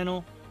to the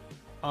channel.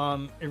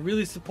 It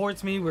really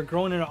supports me. We're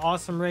growing at an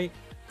awesome rate.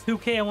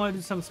 2K, I want to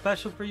do something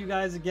special for you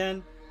guys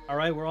again. All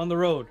right, we're on the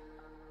road.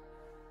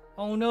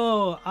 Oh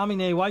no,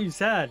 Amine, why are you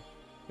sad?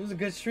 It was a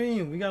good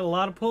stream. We got a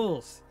lot of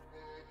pulls.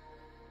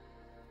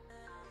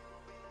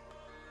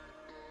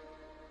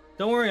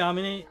 Don't worry,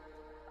 Amine.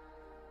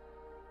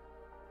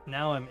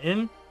 Now I'm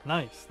in.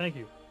 Nice, thank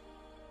you.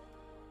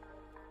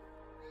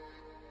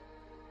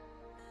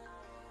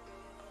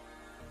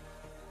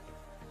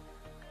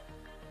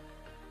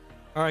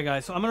 All right,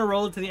 guys. So I'm gonna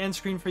roll it to the end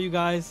screen for you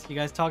guys. You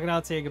guys talk it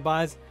out, say your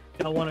goodbyes.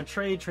 If y'all want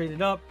to trade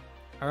it up.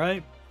 All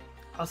right.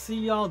 I'll see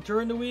y'all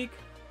during the week.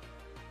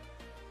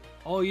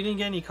 Oh, you didn't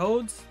get any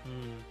codes?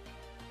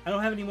 I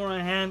don't have any more on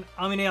hand.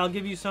 Amine, I'll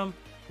give you some.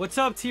 What's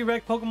up,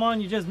 T-Rex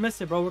Pokemon? You just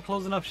missed it, bro. We're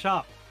closing up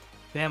shop.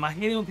 Damn, I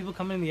hate it when people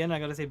come in the end. I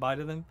gotta say bye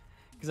to them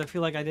because I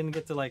feel like I didn't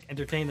get to like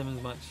entertain them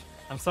as much.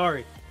 I'm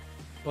sorry,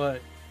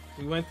 but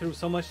we went through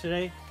so much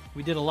today.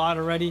 We did a lot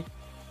already.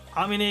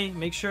 Amine,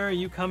 make sure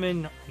you come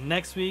in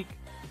next week.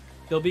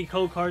 There'll be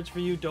code cards for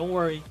you. Don't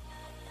worry,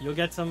 you'll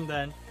get some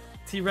then.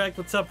 T-Rex,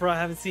 what's up, bro? I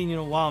haven't seen you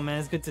in a while, man.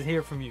 It's good to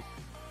hear from you.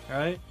 All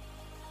right.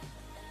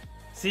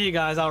 See you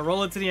guys. I'll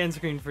roll it to the end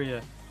screen for you.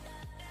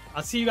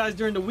 I'll see you guys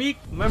during the week.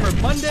 Remember,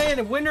 Monday,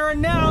 the winner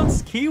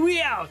announced.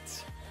 Kiwi out.